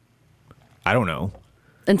 I don't know.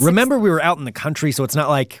 Remember, we were out in the country, so it's not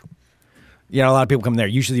like a lot of people come there.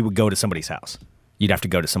 Usually, you would go to somebody's house. You'd have to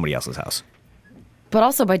go to somebody else's house. But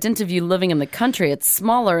also, by dint of you living in the country, it's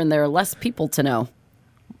smaller and there are less people to know.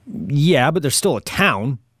 Yeah, but there's still a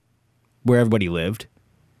town where everybody lived.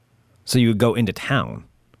 So you would go into town.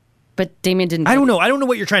 But Damien didn't. I don't know. I don't know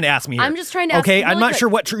what you're trying to ask me here. I'm just trying to ask. Okay, really I'm not quick, sure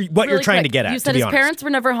what you're trying to get at. You said his parents were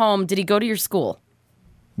never home. Did he go to your school?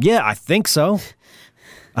 Yeah, I think so.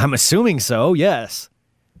 I'm assuming so, yes.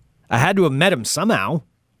 I had to have met him somehow.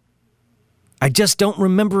 I just don't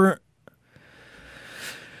remember.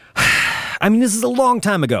 I mean, this is a long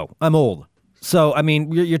time ago. I'm old. So, I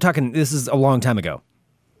mean, you're talking, this is a long time ago.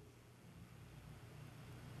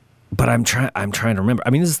 But I'm trying to remember. I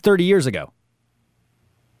mean, this is 30 years ago.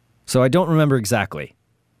 So I don't remember exactly.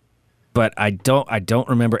 But I don't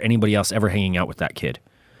remember anybody else ever hanging out with that kid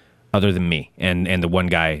other than me and the one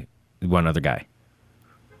other guy.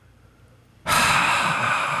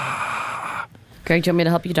 Greg, do you want me to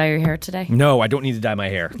help you dye your hair today? No, I don't need to dye my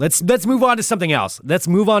hair. Let's move on to something else. This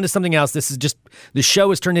is just, the show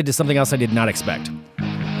has turned into something else I did not expect.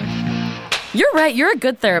 You're right. You're a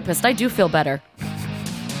good therapist. I do feel better.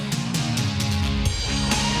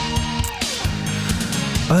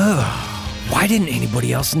 Why didn't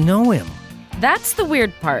anybody else know him? That's the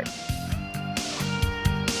weird part.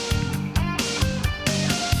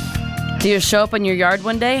 Do you show up in your yard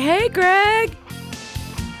one day? Hey, Greg,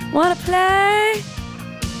 wanna play?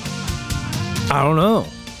 I don't know.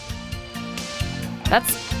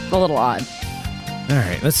 That's a little odd. All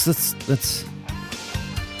right, let's.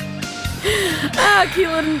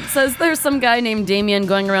 Keelan says there's some guy named Damien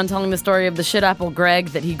going around telling the story of the shit apple Greg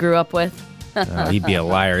that he grew up with. He'd be a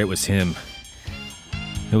liar. It was him.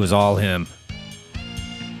 It was all him.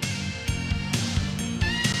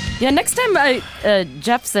 Yeah, next time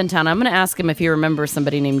Jeff's in town, I'm going to ask him if he remembers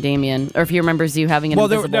somebody named Damien, or if he remembers you having an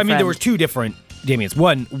invisible friend. There were two different Damiens.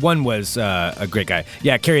 One was a great guy.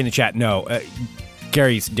 Yeah, Carrie in the chat, no.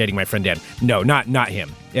 Gary's dating my friend Dan. No, not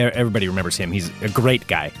him. Everybody remembers him. He's a great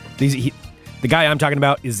guy. The guy I'm talking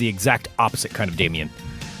about is the exact opposite kind of Damien.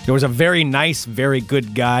 There was a very nice, very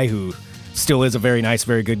good guy who still is a very nice,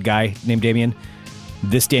 very good guy named Damien.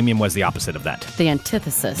 This Damien was the opposite of that. The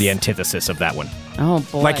antithesis. The antithesis of that one. Oh,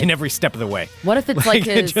 boy. Like in every step of the way. What if it's like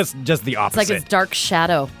his... just the opposite. It's like his dark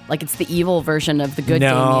shadow. Like it's the evil version of the good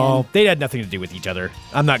Damien. No, they had nothing to do with each other.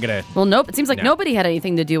 I'm not going to... Well, nope. It seems like nobody had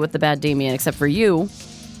anything to do with the bad Damien except for you.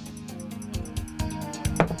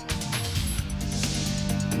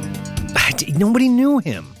 Nobody knew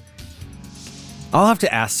him. I'll have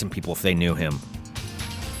to ask some people if they knew him.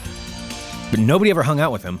 But nobody ever hung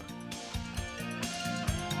out with him.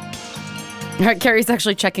 All right, Carrie's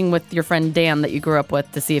actually checking with your friend Dan that you grew up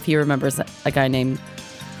with to see if he remembers a guy named...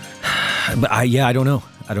 But I don't know.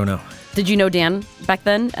 Did you know Dan back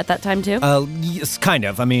then, at that time, too? Yes, kind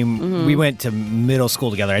of. I mean, we went to middle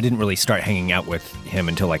school together. I didn't really start hanging out with him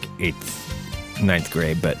until like 8th, 9th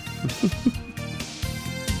grade, but...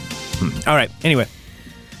 All right, anyway.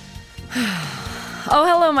 Oh,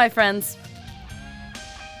 hello, my friends.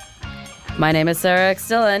 My name is Sarah X.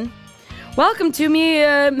 Dillon. Welcome to me.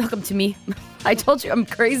 I told you I'm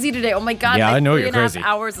crazy today. Oh, my God. Yeah, I know you're crazy. 3.5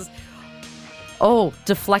 hours is... Oh,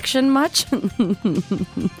 deflection much?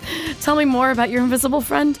 Tell me more about your invisible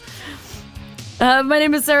friend. My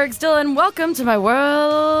name is Sarah X. Dillon. Welcome to my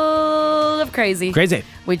world of crazy. Crazy.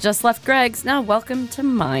 We just left Greg's. Now welcome to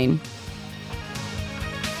mine.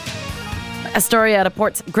 A story out of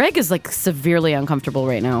Port... Greg is like severely uncomfortable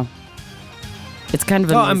right now. It's kind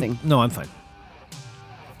of amusing. I'm fine.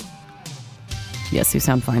 Yes, you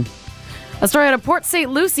sound fine. A story out of Port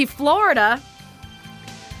St. Lucie, Florida.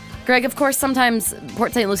 Greg, of course, sometimes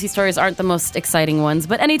Port St. Lucie stories aren't the most exciting ones,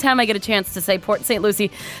 but anytime I get a chance to say Port St.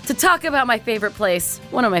 Lucie to talk about my favorite place,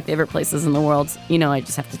 one of my favorite places in the world, I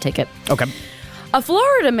just have to take it. Okay. A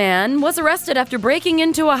Florida man was arrested after breaking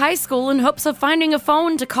into a high school in hopes of finding a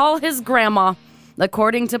phone to call his grandma,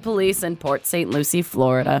 according to police in Port St. Lucie,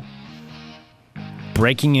 Florida.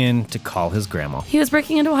 Breaking in to call his grandma. He was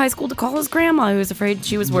breaking into a high school to call his grandma, who was afraid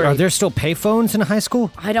she was worried. Are there still payphones in a high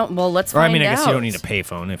school? Let's find out. I guess you don't need a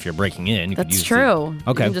payphone if you're breaking in. That's true.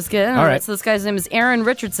 Okay. You can just get in. All right. So this guy's name is Aaron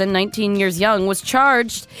Richardson, 19 years young, was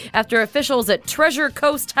charged after officials at Treasure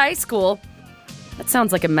Coast High School. That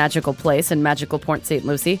sounds like a magical place in magical Port St.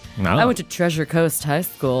 Lucie. No. I went to Treasure Coast High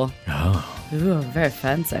School. Oh. Ooh, very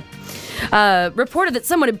fancy. Reported that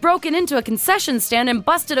someone had broken into a concession stand and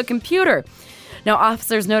busted a computer. Now,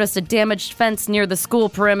 officers noticed a damaged fence near the school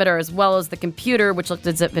perimeter, as well as the computer, which looked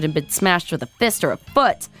as if it had been smashed with a fist or a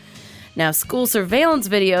foot. Now, school surveillance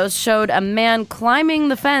videos showed a man climbing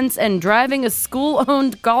the fence and driving a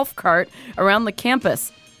school-owned golf cart around the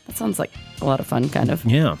campus. That sounds like a lot of fun, kind of.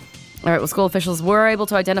 Yeah. All right, well, school officials were able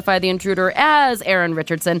to identify the intruder as Aaron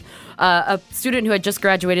Richardson, a student who had just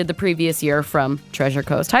graduated the previous year from Treasure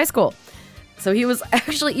Coast High School. So he was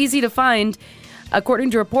actually easy to find.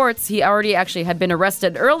 According to reports, he already actually had been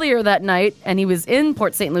arrested earlier that night, and he was in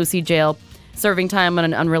Port St. Lucie jail serving time on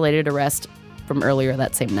an unrelated arrest from earlier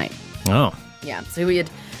that same night. Oh. Yeah, so he had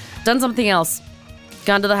done something else,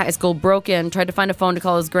 gone to the high school, broke in, tried to find a phone to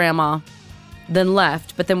call his grandma, then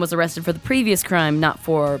left, but then was arrested for the previous crime, not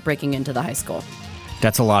for breaking into the high school.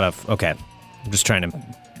 That's a lot of... Okay. I'm just trying to...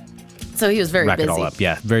 So he was very rack busy. It all up.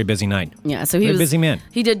 Yeah, very busy night. Yeah, so he was... a busy man.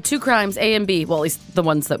 He did 2 crimes, A and B. Well, at least the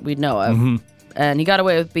ones that we know of. Mm-hmm. And he got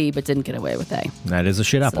away with B, but didn't get away with A. That is a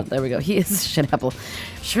shit apple. So there we go. He is a shit apple.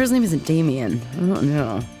 Sure his name isn't Damien. I don't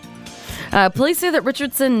know. Police say that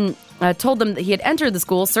Richardson told them that he had entered the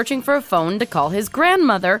school searching for a phone to call his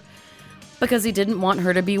grandmother because he didn't want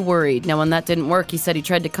her to be worried. Now, when that didn't work, he said he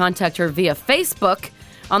tried to contact her via Facebook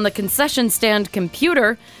on the concession stand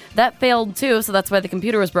computer. That failed, too, so that's why the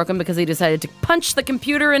computer was broken, because he decided to punch the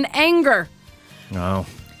computer in anger. Oh.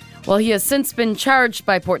 Well, he has since been charged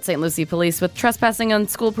by Port St. Lucie police with trespassing on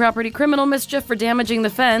school property, criminal mischief for damaging the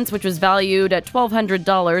fence, which was valued at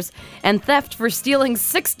 $1,200, and theft for stealing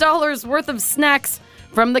 $6 worth of snacks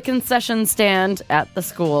from the concession stand at the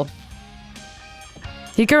school.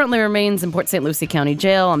 He currently remains in Port St. Lucie County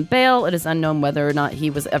Jail on bail. It is unknown whether or not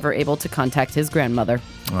he was ever able to contact his grandmother.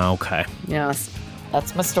 Okay. Yes,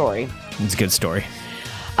 that's my story. It's a good story.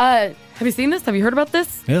 Have you seen this? Have you heard about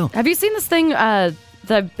this? Yeah. Have you seen this thing that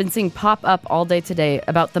I've been seeing pop up all day today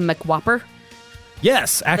about the McWhopper?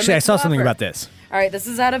 Yes, actually, I saw something McWhopper. about this. All right, this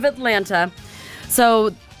is out of Atlanta.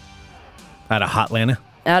 So... Out of Hotlanta?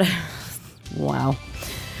 Wow.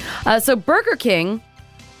 So Burger King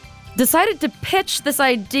decided to pitch this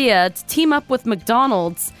idea to team up with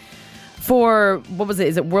McDonald's for, what was it?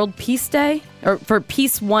 Is it World Peace Day? Or for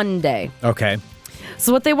Peace One Day. Okay.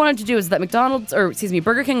 So what they wanted to do is that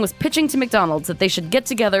Burger King was pitching to McDonald's that they should get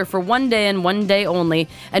together for one day and one day only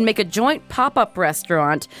and make a joint pop-up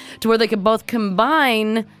restaurant to where they could both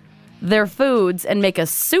combine their foods and make a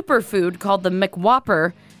superfood called the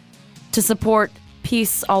McWhopper to support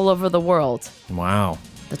peace all over the world. Wow.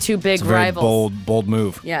 The two big It's a very rivals. bold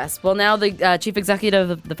move. Yes. Well, now the chief executive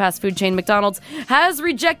of the fast food chain McDonald's has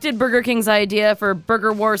rejected Burger King's idea for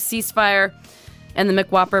Burger War ceasefire and the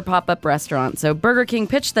McWhopper pop-up restaurant. So Burger King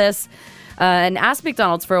pitched this and asked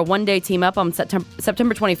McDonald's for a one-day team-up on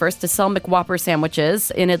September 21st to sell McWhopper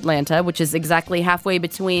sandwiches in Atlanta, which is exactly halfway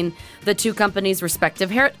between the two companies' respective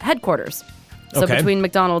headquarters. So between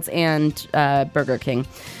McDonald's and Burger King.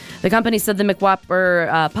 The company said the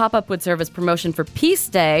McWhopper pop-up would serve as promotion for Peace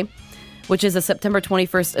Day, which is a September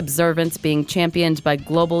 21st observance being championed by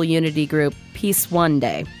global unity group Peace One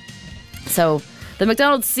Day. So the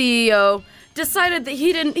McDonald's CEO decided that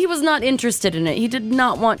he was not interested in it. He did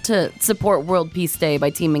not want to support World Peace Day by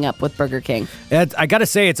teaming up with Burger King. I got to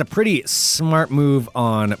say, it's a pretty smart move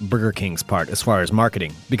on Burger King's part as far as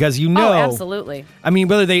marketing. Because Oh, absolutely. I mean,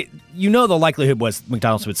 the likelihood was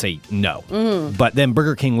McDonald's would say no. Mm-hmm. But then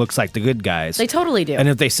Burger King looks like the good guys. They totally do. And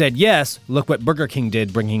if they said yes, look what Burger King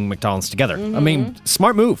did bringing McDonald's together. Mm-hmm. I mean,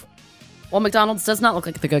 smart move. Well, McDonald's does not look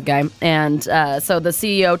like the good guy. And so the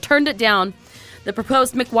CEO turned it down. The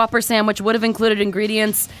proposed McWhopper sandwich would have included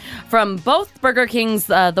ingredients from both Burger King's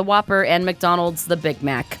the Whopper and McDonald's the Big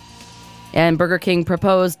Mac. And Burger King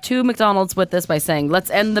proposed to McDonald's with this by saying, let's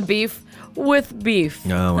end the beef with beef.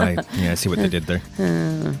 No, I see what they did there.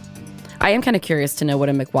 I am kind of curious to know what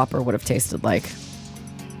a McWhopper would have tasted like.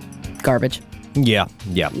 Garbage. Yeah.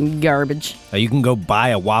 Garbage. You can go buy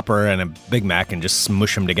a Whopper and a Big Mac and just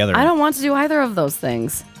smush them together. I don't want to do either of those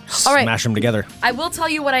things. All right. Smash them together. I will tell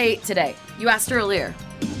you what I ate today. You asked earlier.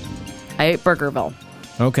 I ate Burgerville.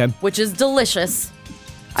 Okay. Which is delicious.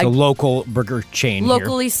 It's a local burger chain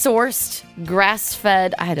locally sourced,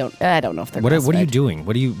 grass-fed. I don't know if they're What grass-fed. are you doing?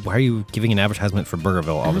 Why are you giving an advertisement for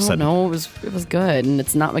Burgerville all of a sudden? No, it was good, and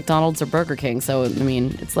it's not McDonald's or Burger King, so I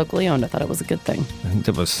mean, it's locally owned. I thought it was a good thing. I think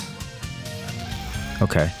it was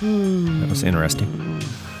okay. That was interesting.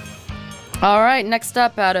 All right, next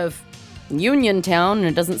up out of Uniontown, and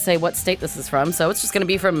it doesn't say what state this is from, so it's just going to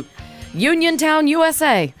be from Uniontown,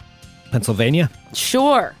 USA. Pennsylvania?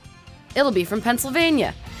 Sure. It'll be from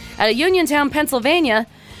Pennsylvania. At Uniontown, Pennsylvania,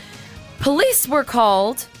 police were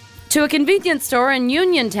called to a convenience store in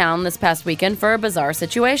Uniontown this past weekend for a bizarre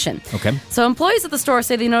situation. Okay. So employees at the store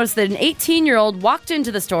say they noticed that an 18-year-old walked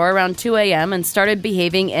into the store around 2 a.m. and started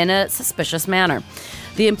behaving in a suspicious manner.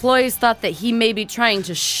 The employees thought that he may be trying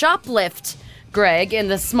to shoplift Greg in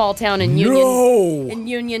the small town in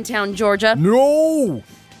Uniontown, Georgia. No!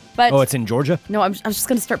 But it's in Georgia? No, I was just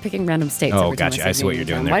going to start picking random states. Oh, every time gotcha. I see what you're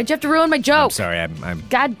doing there. Why did you have to ruin my joke? I'm sorry. I'm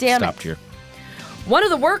God damn stopped it. here. One of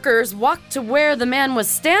the workers walked to where the man was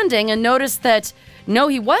standing and noticed that, no,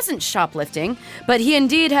 he wasn't shoplifting, but he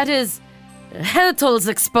indeed had his genitals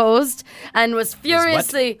exposed and was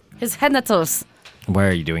furiously... His genitals. Why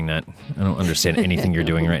are you doing that? I don't understand anything you're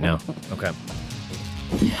doing right now. Okay.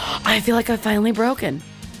 I feel like I've finally broken.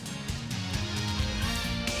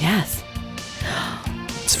 Yes.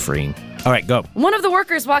 It's freeing. All right, go. One of the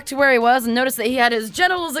workers walked to where he was and noticed that he had his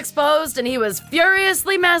genitals exposed and he was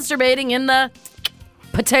furiously masturbating in the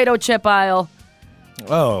potato chip aisle.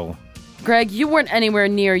 Oh. Greg, you weren't anywhere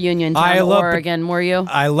near Uniontown, Oregon, were you?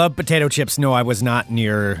 I love potato chips. No, I was not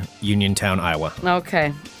near Uniontown, Iowa.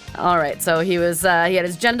 Okay. All right. So he was. He had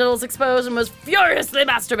his genitals exposed and was furiously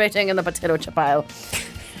masturbating in the potato chip aisle.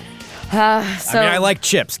 I like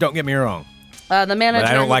chips. Don't get me wrong. The manager,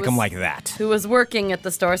 but I don't like them like that. Who was working at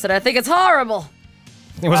the store, said, "I think it's horrible."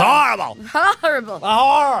 It was horrible. Horrible.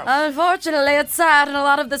 Horrible. Unfortunately, it's sad, and a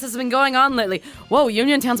lot of this has been going on lately. Whoa,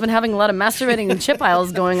 Uniontown's been having a lot of masturbating in chip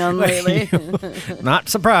aisles going on lately. Not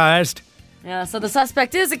surprised. Yeah, so the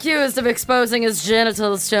suspect is accused of exposing his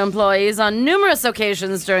genitals to employees on numerous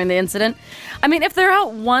occasions during the incident. I mean, if they're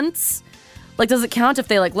out once, does it count if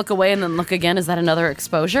they, look away and then look again? Is that another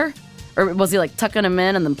exposure? Or was he, tucking them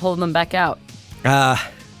in and then pulling them back out? I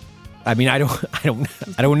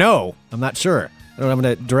don't know. I'm not sure. I don't have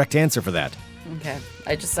a direct answer for that. Okay.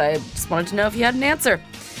 I just wanted to know if you had an answer.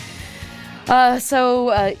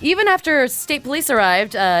 So even after state police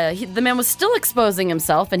arrived, the man was still exposing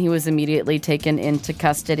himself, and he was immediately taken into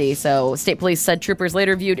custody. So state police said troopers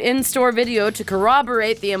later viewed in-store video to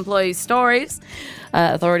corroborate the employee's stories.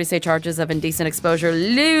 Authorities say charges of indecent exposure,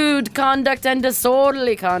 lewd conduct, and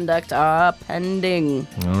disorderly conduct are pending.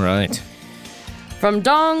 All right. From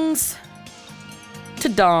dongs to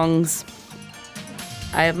dongs.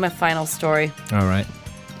 I have my final story. All right.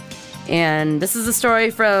 And this is a story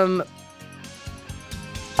from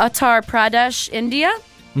Uttar Pradesh, India.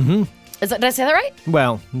 Mm-hmm. Did I say that right?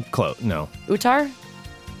 Well, close. No. Uttar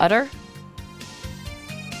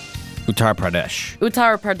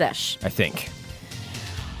Pradesh. I think.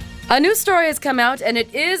 A new story has come out, and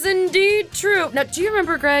it is indeed true. Now, do you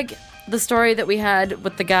remember, Greg, the story that we had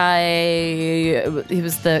with the guy? He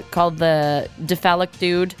was called the Dephalic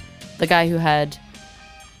dude, the guy who had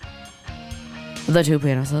the 2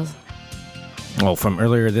 penises. Oh, from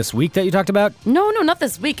earlier this week that you talked about? No, not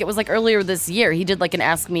this week. It was like earlier this year. He did like an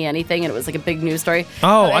Ask Me Anything, and it was like a big news story.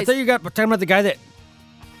 Oh, I thought you got talking about the guy that...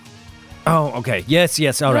 Oh, okay. Yes.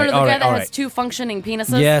 All right. The guy that has 2 functioning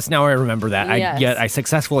penises? Yes, now I remember that. Yes. I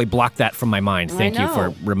successfully blocked that from my mind. Thank you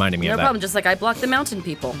for reminding me of that. No problem. Just like I blocked the mountain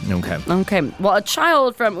people. Okay. Well, a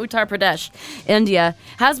child from Uttar Pradesh, India,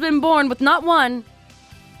 has been born with not 1,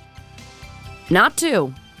 not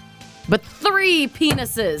 2, but 3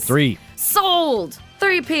 penises. 3. Sold.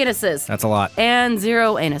 3 penises. That's a lot. And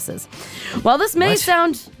 0 anuses. While this may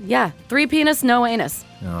sound... 3 penis, no anus.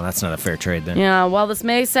 No, that's not a fair trade then. Yeah, while this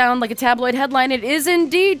may sound like a tabloid headline, it is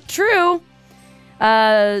indeed true.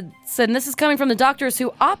 So this is coming from the doctors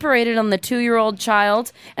who operated on the 2-year-old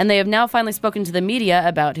child, and they have now finally spoken to the media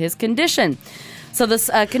about his condition. So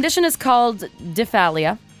this condition is called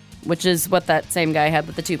diphalia, which is what that same guy had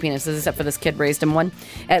with the 2 penises, except for this kid raised him 1.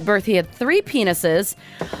 At birth, he had 3 penises,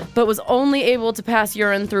 but was only able to pass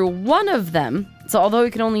urine through 1 of them. So although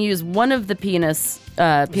he could only use 1 of the penises...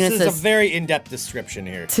 This is a very in-depth description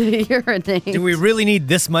here. To urinate. Do we really need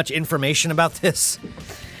this much information about this?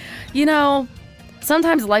 You know,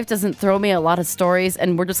 sometimes life doesn't throw me a lot of stories,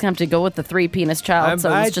 and we're just going to have to go with the 3 penis child.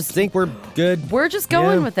 I think we're good. We're just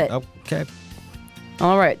going with it. Okay.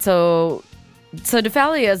 All right, so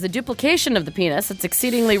diphalia is a duplication of the penis. It's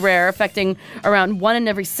exceedingly rare, affecting around 1 in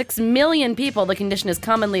every 6 million people. The condition is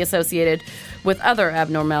commonly associated with other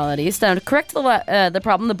abnormalities. Now, to correct the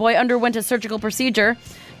problem, the boy underwent a surgical procedure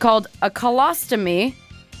called a colostomy.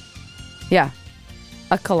 Yeah,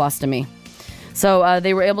 a colostomy. So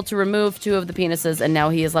they were able to remove 2 of the penises, and now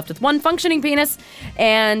he is left with 1 functioning penis,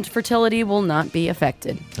 and fertility will not be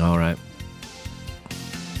affected. All right.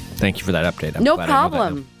 Thank you for that update. No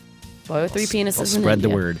problem. Boy with 3 penises. I'll spread the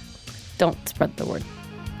word. Don't spread the word.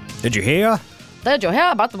 Did you hear? Did you hear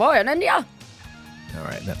about the boy in India? All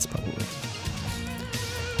right, that's probably...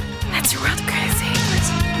 That's your world crazy.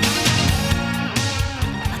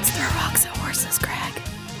 Let's throw rocks at horses, Greg.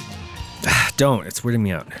 Don't. It's weirding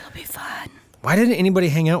me out. It'll be fun. Why didn't anybody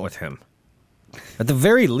hang out with him? At the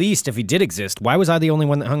very least, if he did exist, why was I the only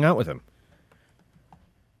one that hung out with him?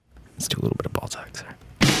 Let's do a little bit of ball talk, sir.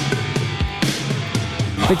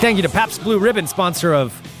 Big thank you to Pabst Blue Ribbon, sponsor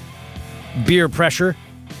of Beer Pressure,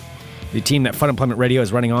 the team that Fun Employment Radio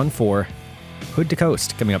is running on for Hood to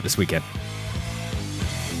Coast coming up this weekend.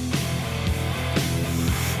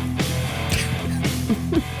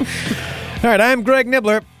 All right, I'm Greg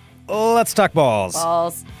Nibbler. Let's talk balls.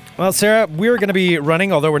 Well, Sarah, we're going to be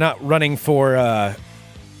running, although we're not running for a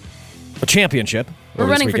championship. We're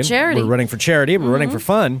running for charity. We're running for charity. We're running for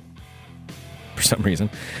fun. For some reason.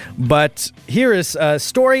 But here is a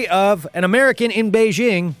story of an American in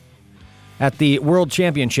Beijing at the World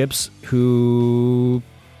Championships who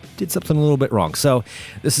did something a little bit wrong. So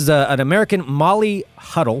this is an American, Molly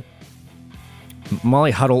Huddle,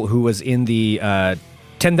 who was in the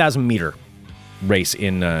 10,000 meter race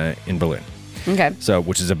in Berlin. Okay. So,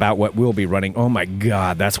 which is about what we'll be running. Oh my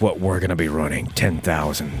God, that's what we're going to be running.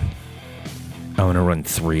 10,000. I'm going to run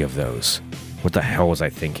 3 of those. What the hell was I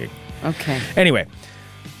thinking? Okay. Anyway,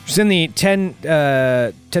 she's in the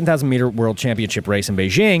 10,000 meter world championship race in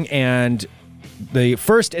Beijing, and the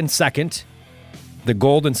first and second, the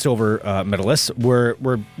gold and silver medalists,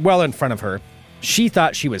 were well in front of her. She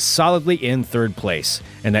thought she was solidly in 3rd place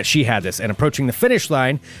and that she had this. And approaching the finish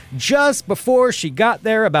line, just before she got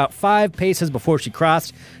there, about 5 paces before she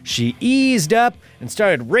crossed, she eased up and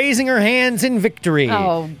started raising her hands in victory.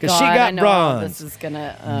 Oh, God, she got I know bronze. This is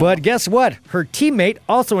gonna. But guess what? Her teammate,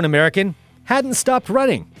 also an American, hadn't stopped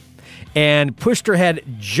running and pushed her head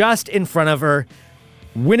just in front of her,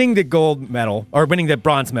 winning the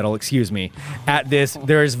bronze medal, excuse me, at this.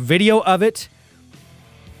 There's video of it.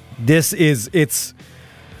 It's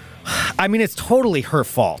I mean, it's totally her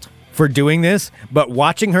fault for doing this, but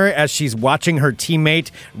watching her as she's watching her teammate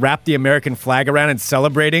wrap the American flag around and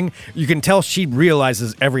celebrating, you can tell she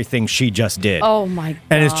realizes everything she just did. Oh my God.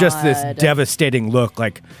 And it's just this devastating look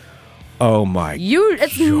like, oh my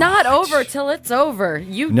It's God. not over till it's over.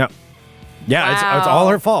 No. Yeah, Wow. it's all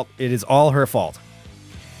her fault. It is all her fault.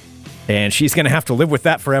 And she's going to have to live with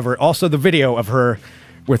that forever. Also, the video of her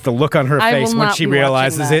with the look on her I face will when not she be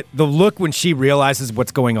realizes watching that. it. The look when she realizes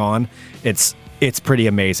what's going on, it's pretty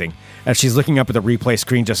amazing. As she's looking up at the replay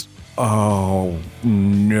screen, just, oh,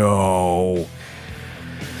 no.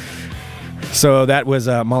 So that was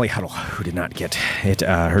Molly Huddle, who did not get it.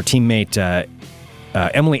 Her teammate,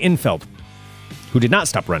 Emily Infeld, who did not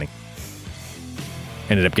stop running,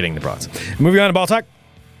 ended up getting the bronze. Moving on to ball talk.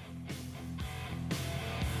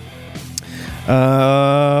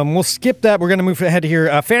 We'll skip that. We're going to move ahead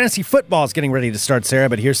here. Fantasy football is getting ready to start, Sarah,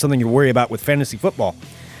 but here's something to worry about with fantasy football.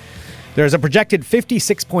 There's a projected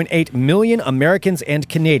 56.8 million Americans and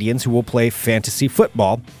Canadians who will play fantasy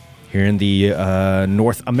football here in the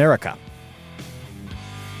North America.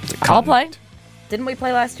 I'll play. Didn't we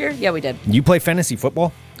play last year? Yeah, we did. You play fantasy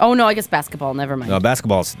football? Oh, no, I guess basketball. Never mind. No,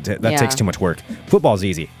 basketball's that takes too much work. Football's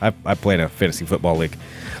easy. I play in a fantasy football league.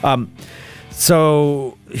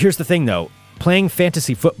 So here's the thing, though. Playing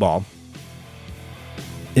fantasy football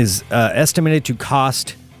is estimated to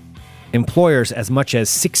cost employers as much as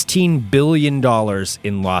 $16 billion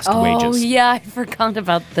in lost wages. Oh, yeah, I forgot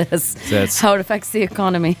about this. How it affects the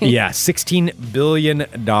economy. Yeah, $16 billion,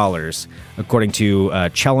 according to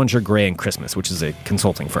Challenger Gray and Christmas, which is a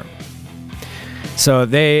consulting firm. So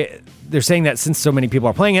they're saying that since so many people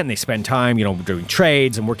are playing it and they spend time, doing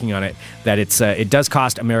trades and working on it, that it does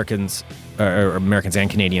cost Americans and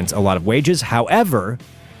Canadians a lot of wages. However,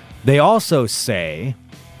 they also say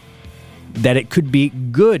that it could be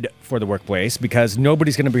good for the workplace because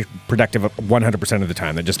nobody's going to be productive 100% of the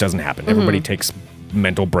time. That just doesn't happen. Mm-hmm. Everybody takes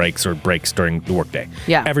mental breaks or breaks during the workday.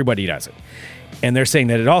 Yeah. Everybody does it. And they're saying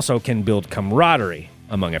that it also can build camaraderie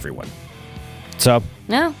among everyone. So,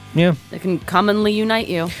 yeah. It can commonly unite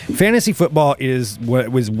you. Fantasy football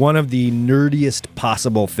was one of the nerdiest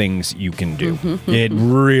possible things you can do. It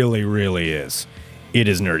really, really is. It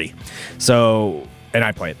is nerdy. So, and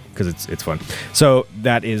I play it because it's fun. So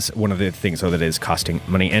that is one of the things, though, that is costing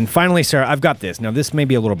money. And finally, Sarah, I've got this. Now, this may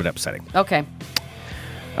be a little bit upsetting. Okay.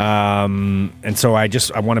 And so I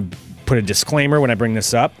want to put a disclaimer when I bring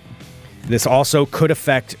this up. This also could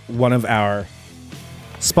affect one of our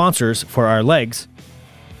sponsors for our legs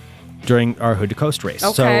during our Hood to Coast race.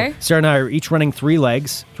 Okay. So Sarah and I are each running 3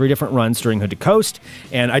 different runs during Hood to Coast.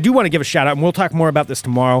 And I do want to give a shout out, and we'll talk more about this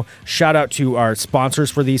tomorrow. Shout out to our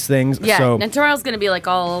sponsors for these things. Yeah, and tomorrow's going to be like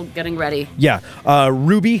all getting ready. Yeah.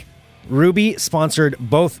 Ruby sponsored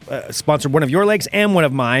one of your legs and one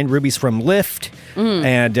of mine. Ruby's from Lyft,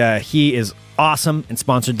 and he is awesome and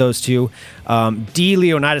sponsored those two. D.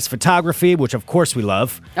 Leonidas Photography, which of course we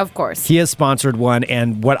love. Of course. He has sponsored one,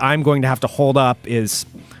 and what I'm going to have to hold up is,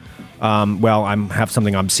 I have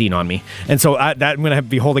something obscene on me. And so I'm going to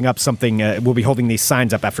be holding up something, we'll be holding these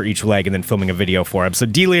signs up after each leg and then filming a video for him. So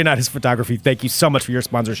D. Leonidas Photography, thank you so much for your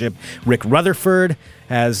sponsorship. Rick Rutherford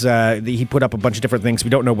he put up a bunch of different things. We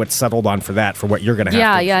don't know what's settled on for what you're going to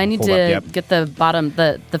have to I need to get the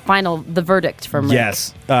verdict from Rick.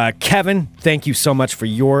 Yes. Kevin, thank you so much for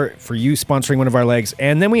you sponsoring one of our legs.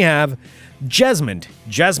 And then we have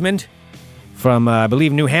Jesmond from, I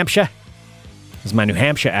believe, New Hampshire. This is my New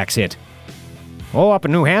Hampshire accent. Oh, up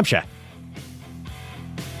in New Hampshire.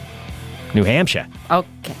 New Hampshire.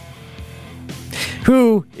 Okay.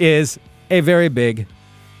 Who is a very big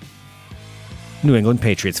New England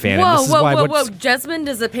Patriots fan. Whoa. Jesmond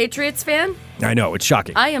is a Patriots fan? I know, it's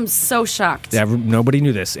shocking. I am so shocked. Nobody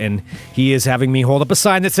knew this, and he is having me hold up a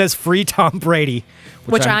sign that says "Free Tom Brady,"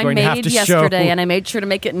 which I made yesterday, and I made sure to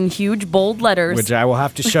make it in huge, bold letters. Which I will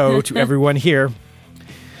have to show to everyone here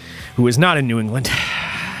who is not in New England.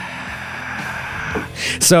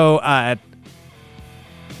 So,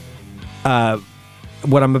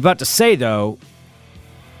 what I'm about to say, though,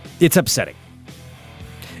 it's upsetting.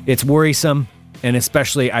 It's worrisome, and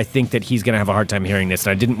especially I think that he's going to have a hard time hearing this,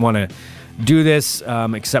 and I didn't want to do this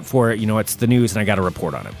except for, it's the news, and I got to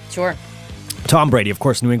report on it. Sure. Tom Brady, of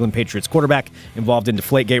course, New England Patriots quarterback, involved in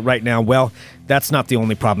Deflategate right now. Well, that's not the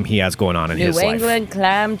only problem he has going on in his life. New England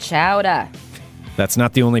clam chowder. That's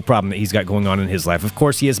not the only problem that he's got going on in his life. Of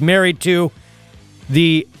course, he is married to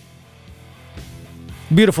the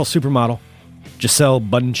beautiful supermodel, Gisele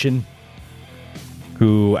Bundchen,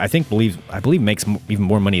 who I believe makes even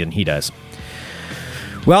more money than he does.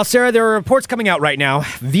 Well, Sarah, there are reports coming out right now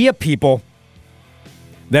via People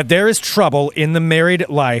that there is trouble in the married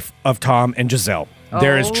life of Tom and Gisele.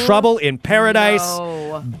 There is trouble in paradise.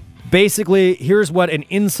 No. Basically, here's what an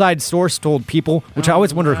inside source told people, which I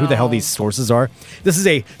always wonder who the hell these sources are. This is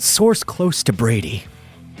a source close to Brady.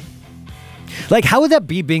 Like, how would that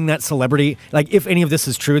be being that celebrity? Like, if any of this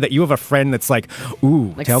is true, that you have a friend that's like,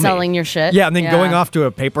 ooh, Like tell me. selling your shit? Yeah, and then going off to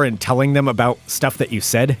a paper and telling them about stuff that you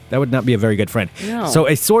said. That would not be a very good friend. No. So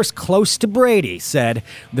a source close to Brady said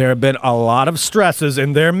there have been a lot of stresses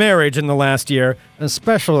in their marriage in the last year,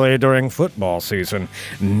 especially during football season.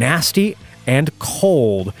 Nasty and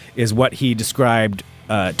cold is what he described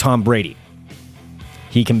Tom Brady.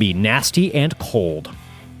 He can be nasty and cold.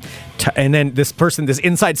 And then this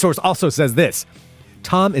inside source also says this.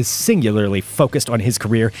 Tom is singularly focused on his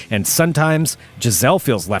career, and sometimes Gisele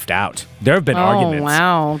feels left out. There have been arguments. Oh,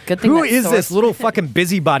 wow. Good thing Who that is source- this little fucking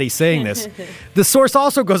busybody saying this? The source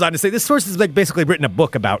also goes on to say, this source has like basically written a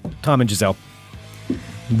book about Tom and Gisele.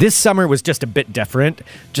 This summer was just a bit different.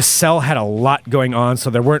 Gisele had a lot going on, so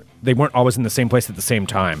they weren't always in the same place at the same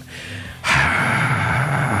time.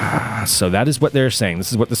 So that is what they're saying.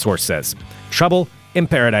 This is what the source says. Trouble in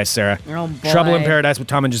paradise, Sarah. Oh, boy. Trouble in paradise with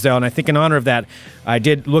Tom and Gisele. And I think in honor of that, I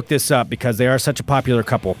did look this up because they are such a popular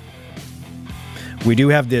couple. We do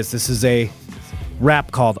have this. This is a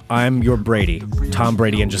rap called I'm Your Brady. Tom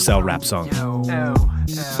Brady and Gisele rap song.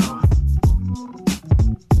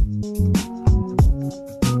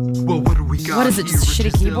 What is it, just a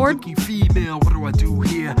shitty keyboard? Female, what do I do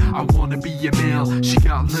here? I wanna be a male. She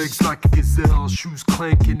got legs like a gazelle, shoes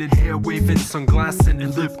clanking and hair waving, sunglassing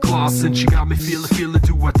and lip glossing. She got me feeling,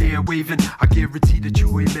 do I dare waving? I guarantee that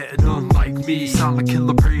you ain't met none like me. Silent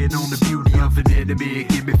killer preying on the beauty of an enemy.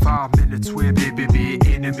 Give me 5 minutes where baby be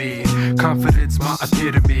enemy. Confidence my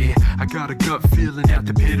epitome. I got a gut feeling at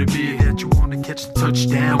the pit of me that you wanna catch the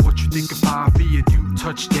touchdown. What you think if I be a new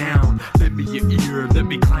touchdown? Let me your ear, let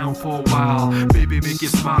me clown for a while. Baby, make you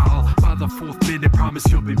smile. By the 4th minute, promise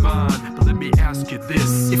you'll be mine. But let me ask you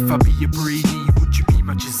this: if I be your Brady, would you be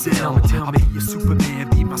my Gisele? Tell me your Superman,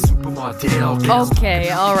 be my supermodel. Okay,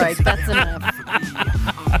 all right, that's enough.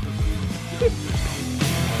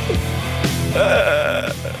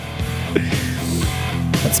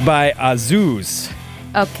 That's by Azuz.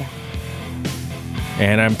 Okay.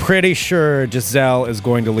 And I'm pretty sure Gisele is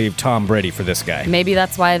going to leave Tom Brady for this guy. Maybe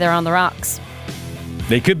that's why they're on the rocks.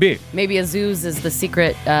 They could be. Maybe Azuz is the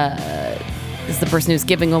secret, is the person who's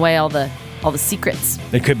giving away all the secrets.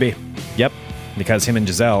 They could be. Yep. Because him and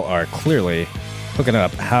Gisele are clearly hooking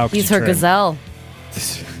up. How could He's you her turn- gazelle.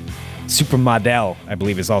 Supermodel, I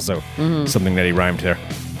believe, is also something that he rhymed there.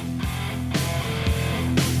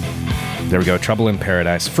 There we go. Trouble in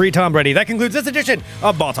Paradise. Free Tom Brady. That concludes this edition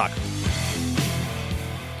of Ball Talk.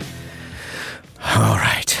 All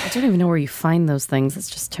right. I don't even know where you find those things. It's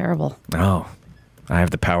just terrible. Oh, I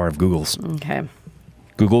have the power of Googles. Okay.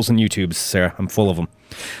 Googles and YouTubes, Sarah. I'm full of them.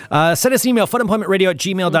 Send us an email,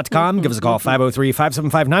 funemploymentradio@gmail.com. Give us a call,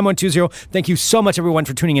 503-575-9120. Thank you so much, everyone,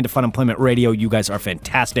 for tuning into Fun Employment Radio. You guys are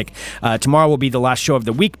fantastic. Tomorrow will be the last show of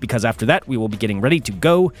the week because after that, we will be getting ready to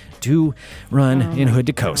go to run in Hood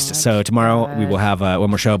to Coast. So tomorrow, we will have one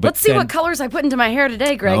more show. But Let's see what colors I put into my hair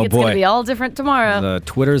today, Greg. Oh, it's going boy. to be all different tomorrow. The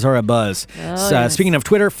Twitters are a buzz. Yes. Speaking of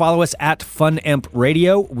Twitter, follow us at FunEmp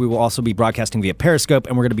Radio. We will also be broadcasting via Periscope,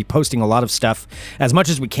 and we're going to be posting a lot of stuff as much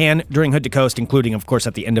as we can during Hood to Coast, including, of course,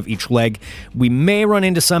 at the end of each leg. We may run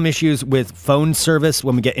into some issues with phone service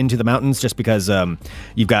when we get into the mountains, just because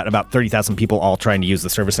you've got about 30,000 people all trying to use the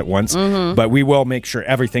service at once. But we will make sure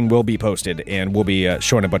everything will be posted, and we'll be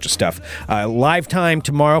showing a bunch of stuff. Live time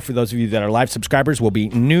tomorrow, for those of you that are live subscribers, will be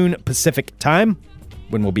noon Pacific time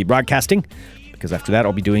when we'll be broadcasting, because after that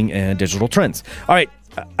I'll be doing digital trends. All right,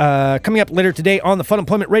 coming up later today on the Fun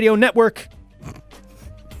Employment Radio Network,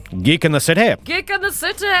 Geek in the City. Geek in the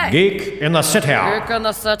city. Geek in the City. Geek in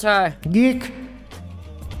the city. Geek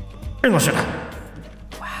in the City.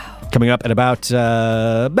 Wow. Coming up at about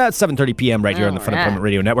 7:30 p.m. right here on the Fun Employment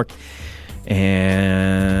Radio Network.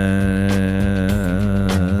 And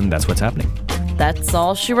that's what's happening. That's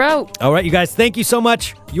all she wrote. All right, you guys, thank you so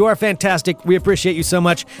much. You are fantastic. We appreciate you so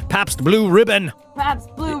much. Pabst Blue Ribbon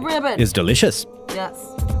Pabst Blue Ribbon. is delicious. Yes.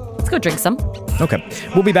 Let's go drink some. Okay.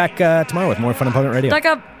 We'll be back tomorrow with more Fun Employment Radio. Like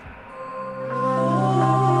a...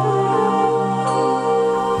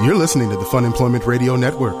 You're listening to the Fun Employment Radio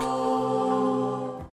Network.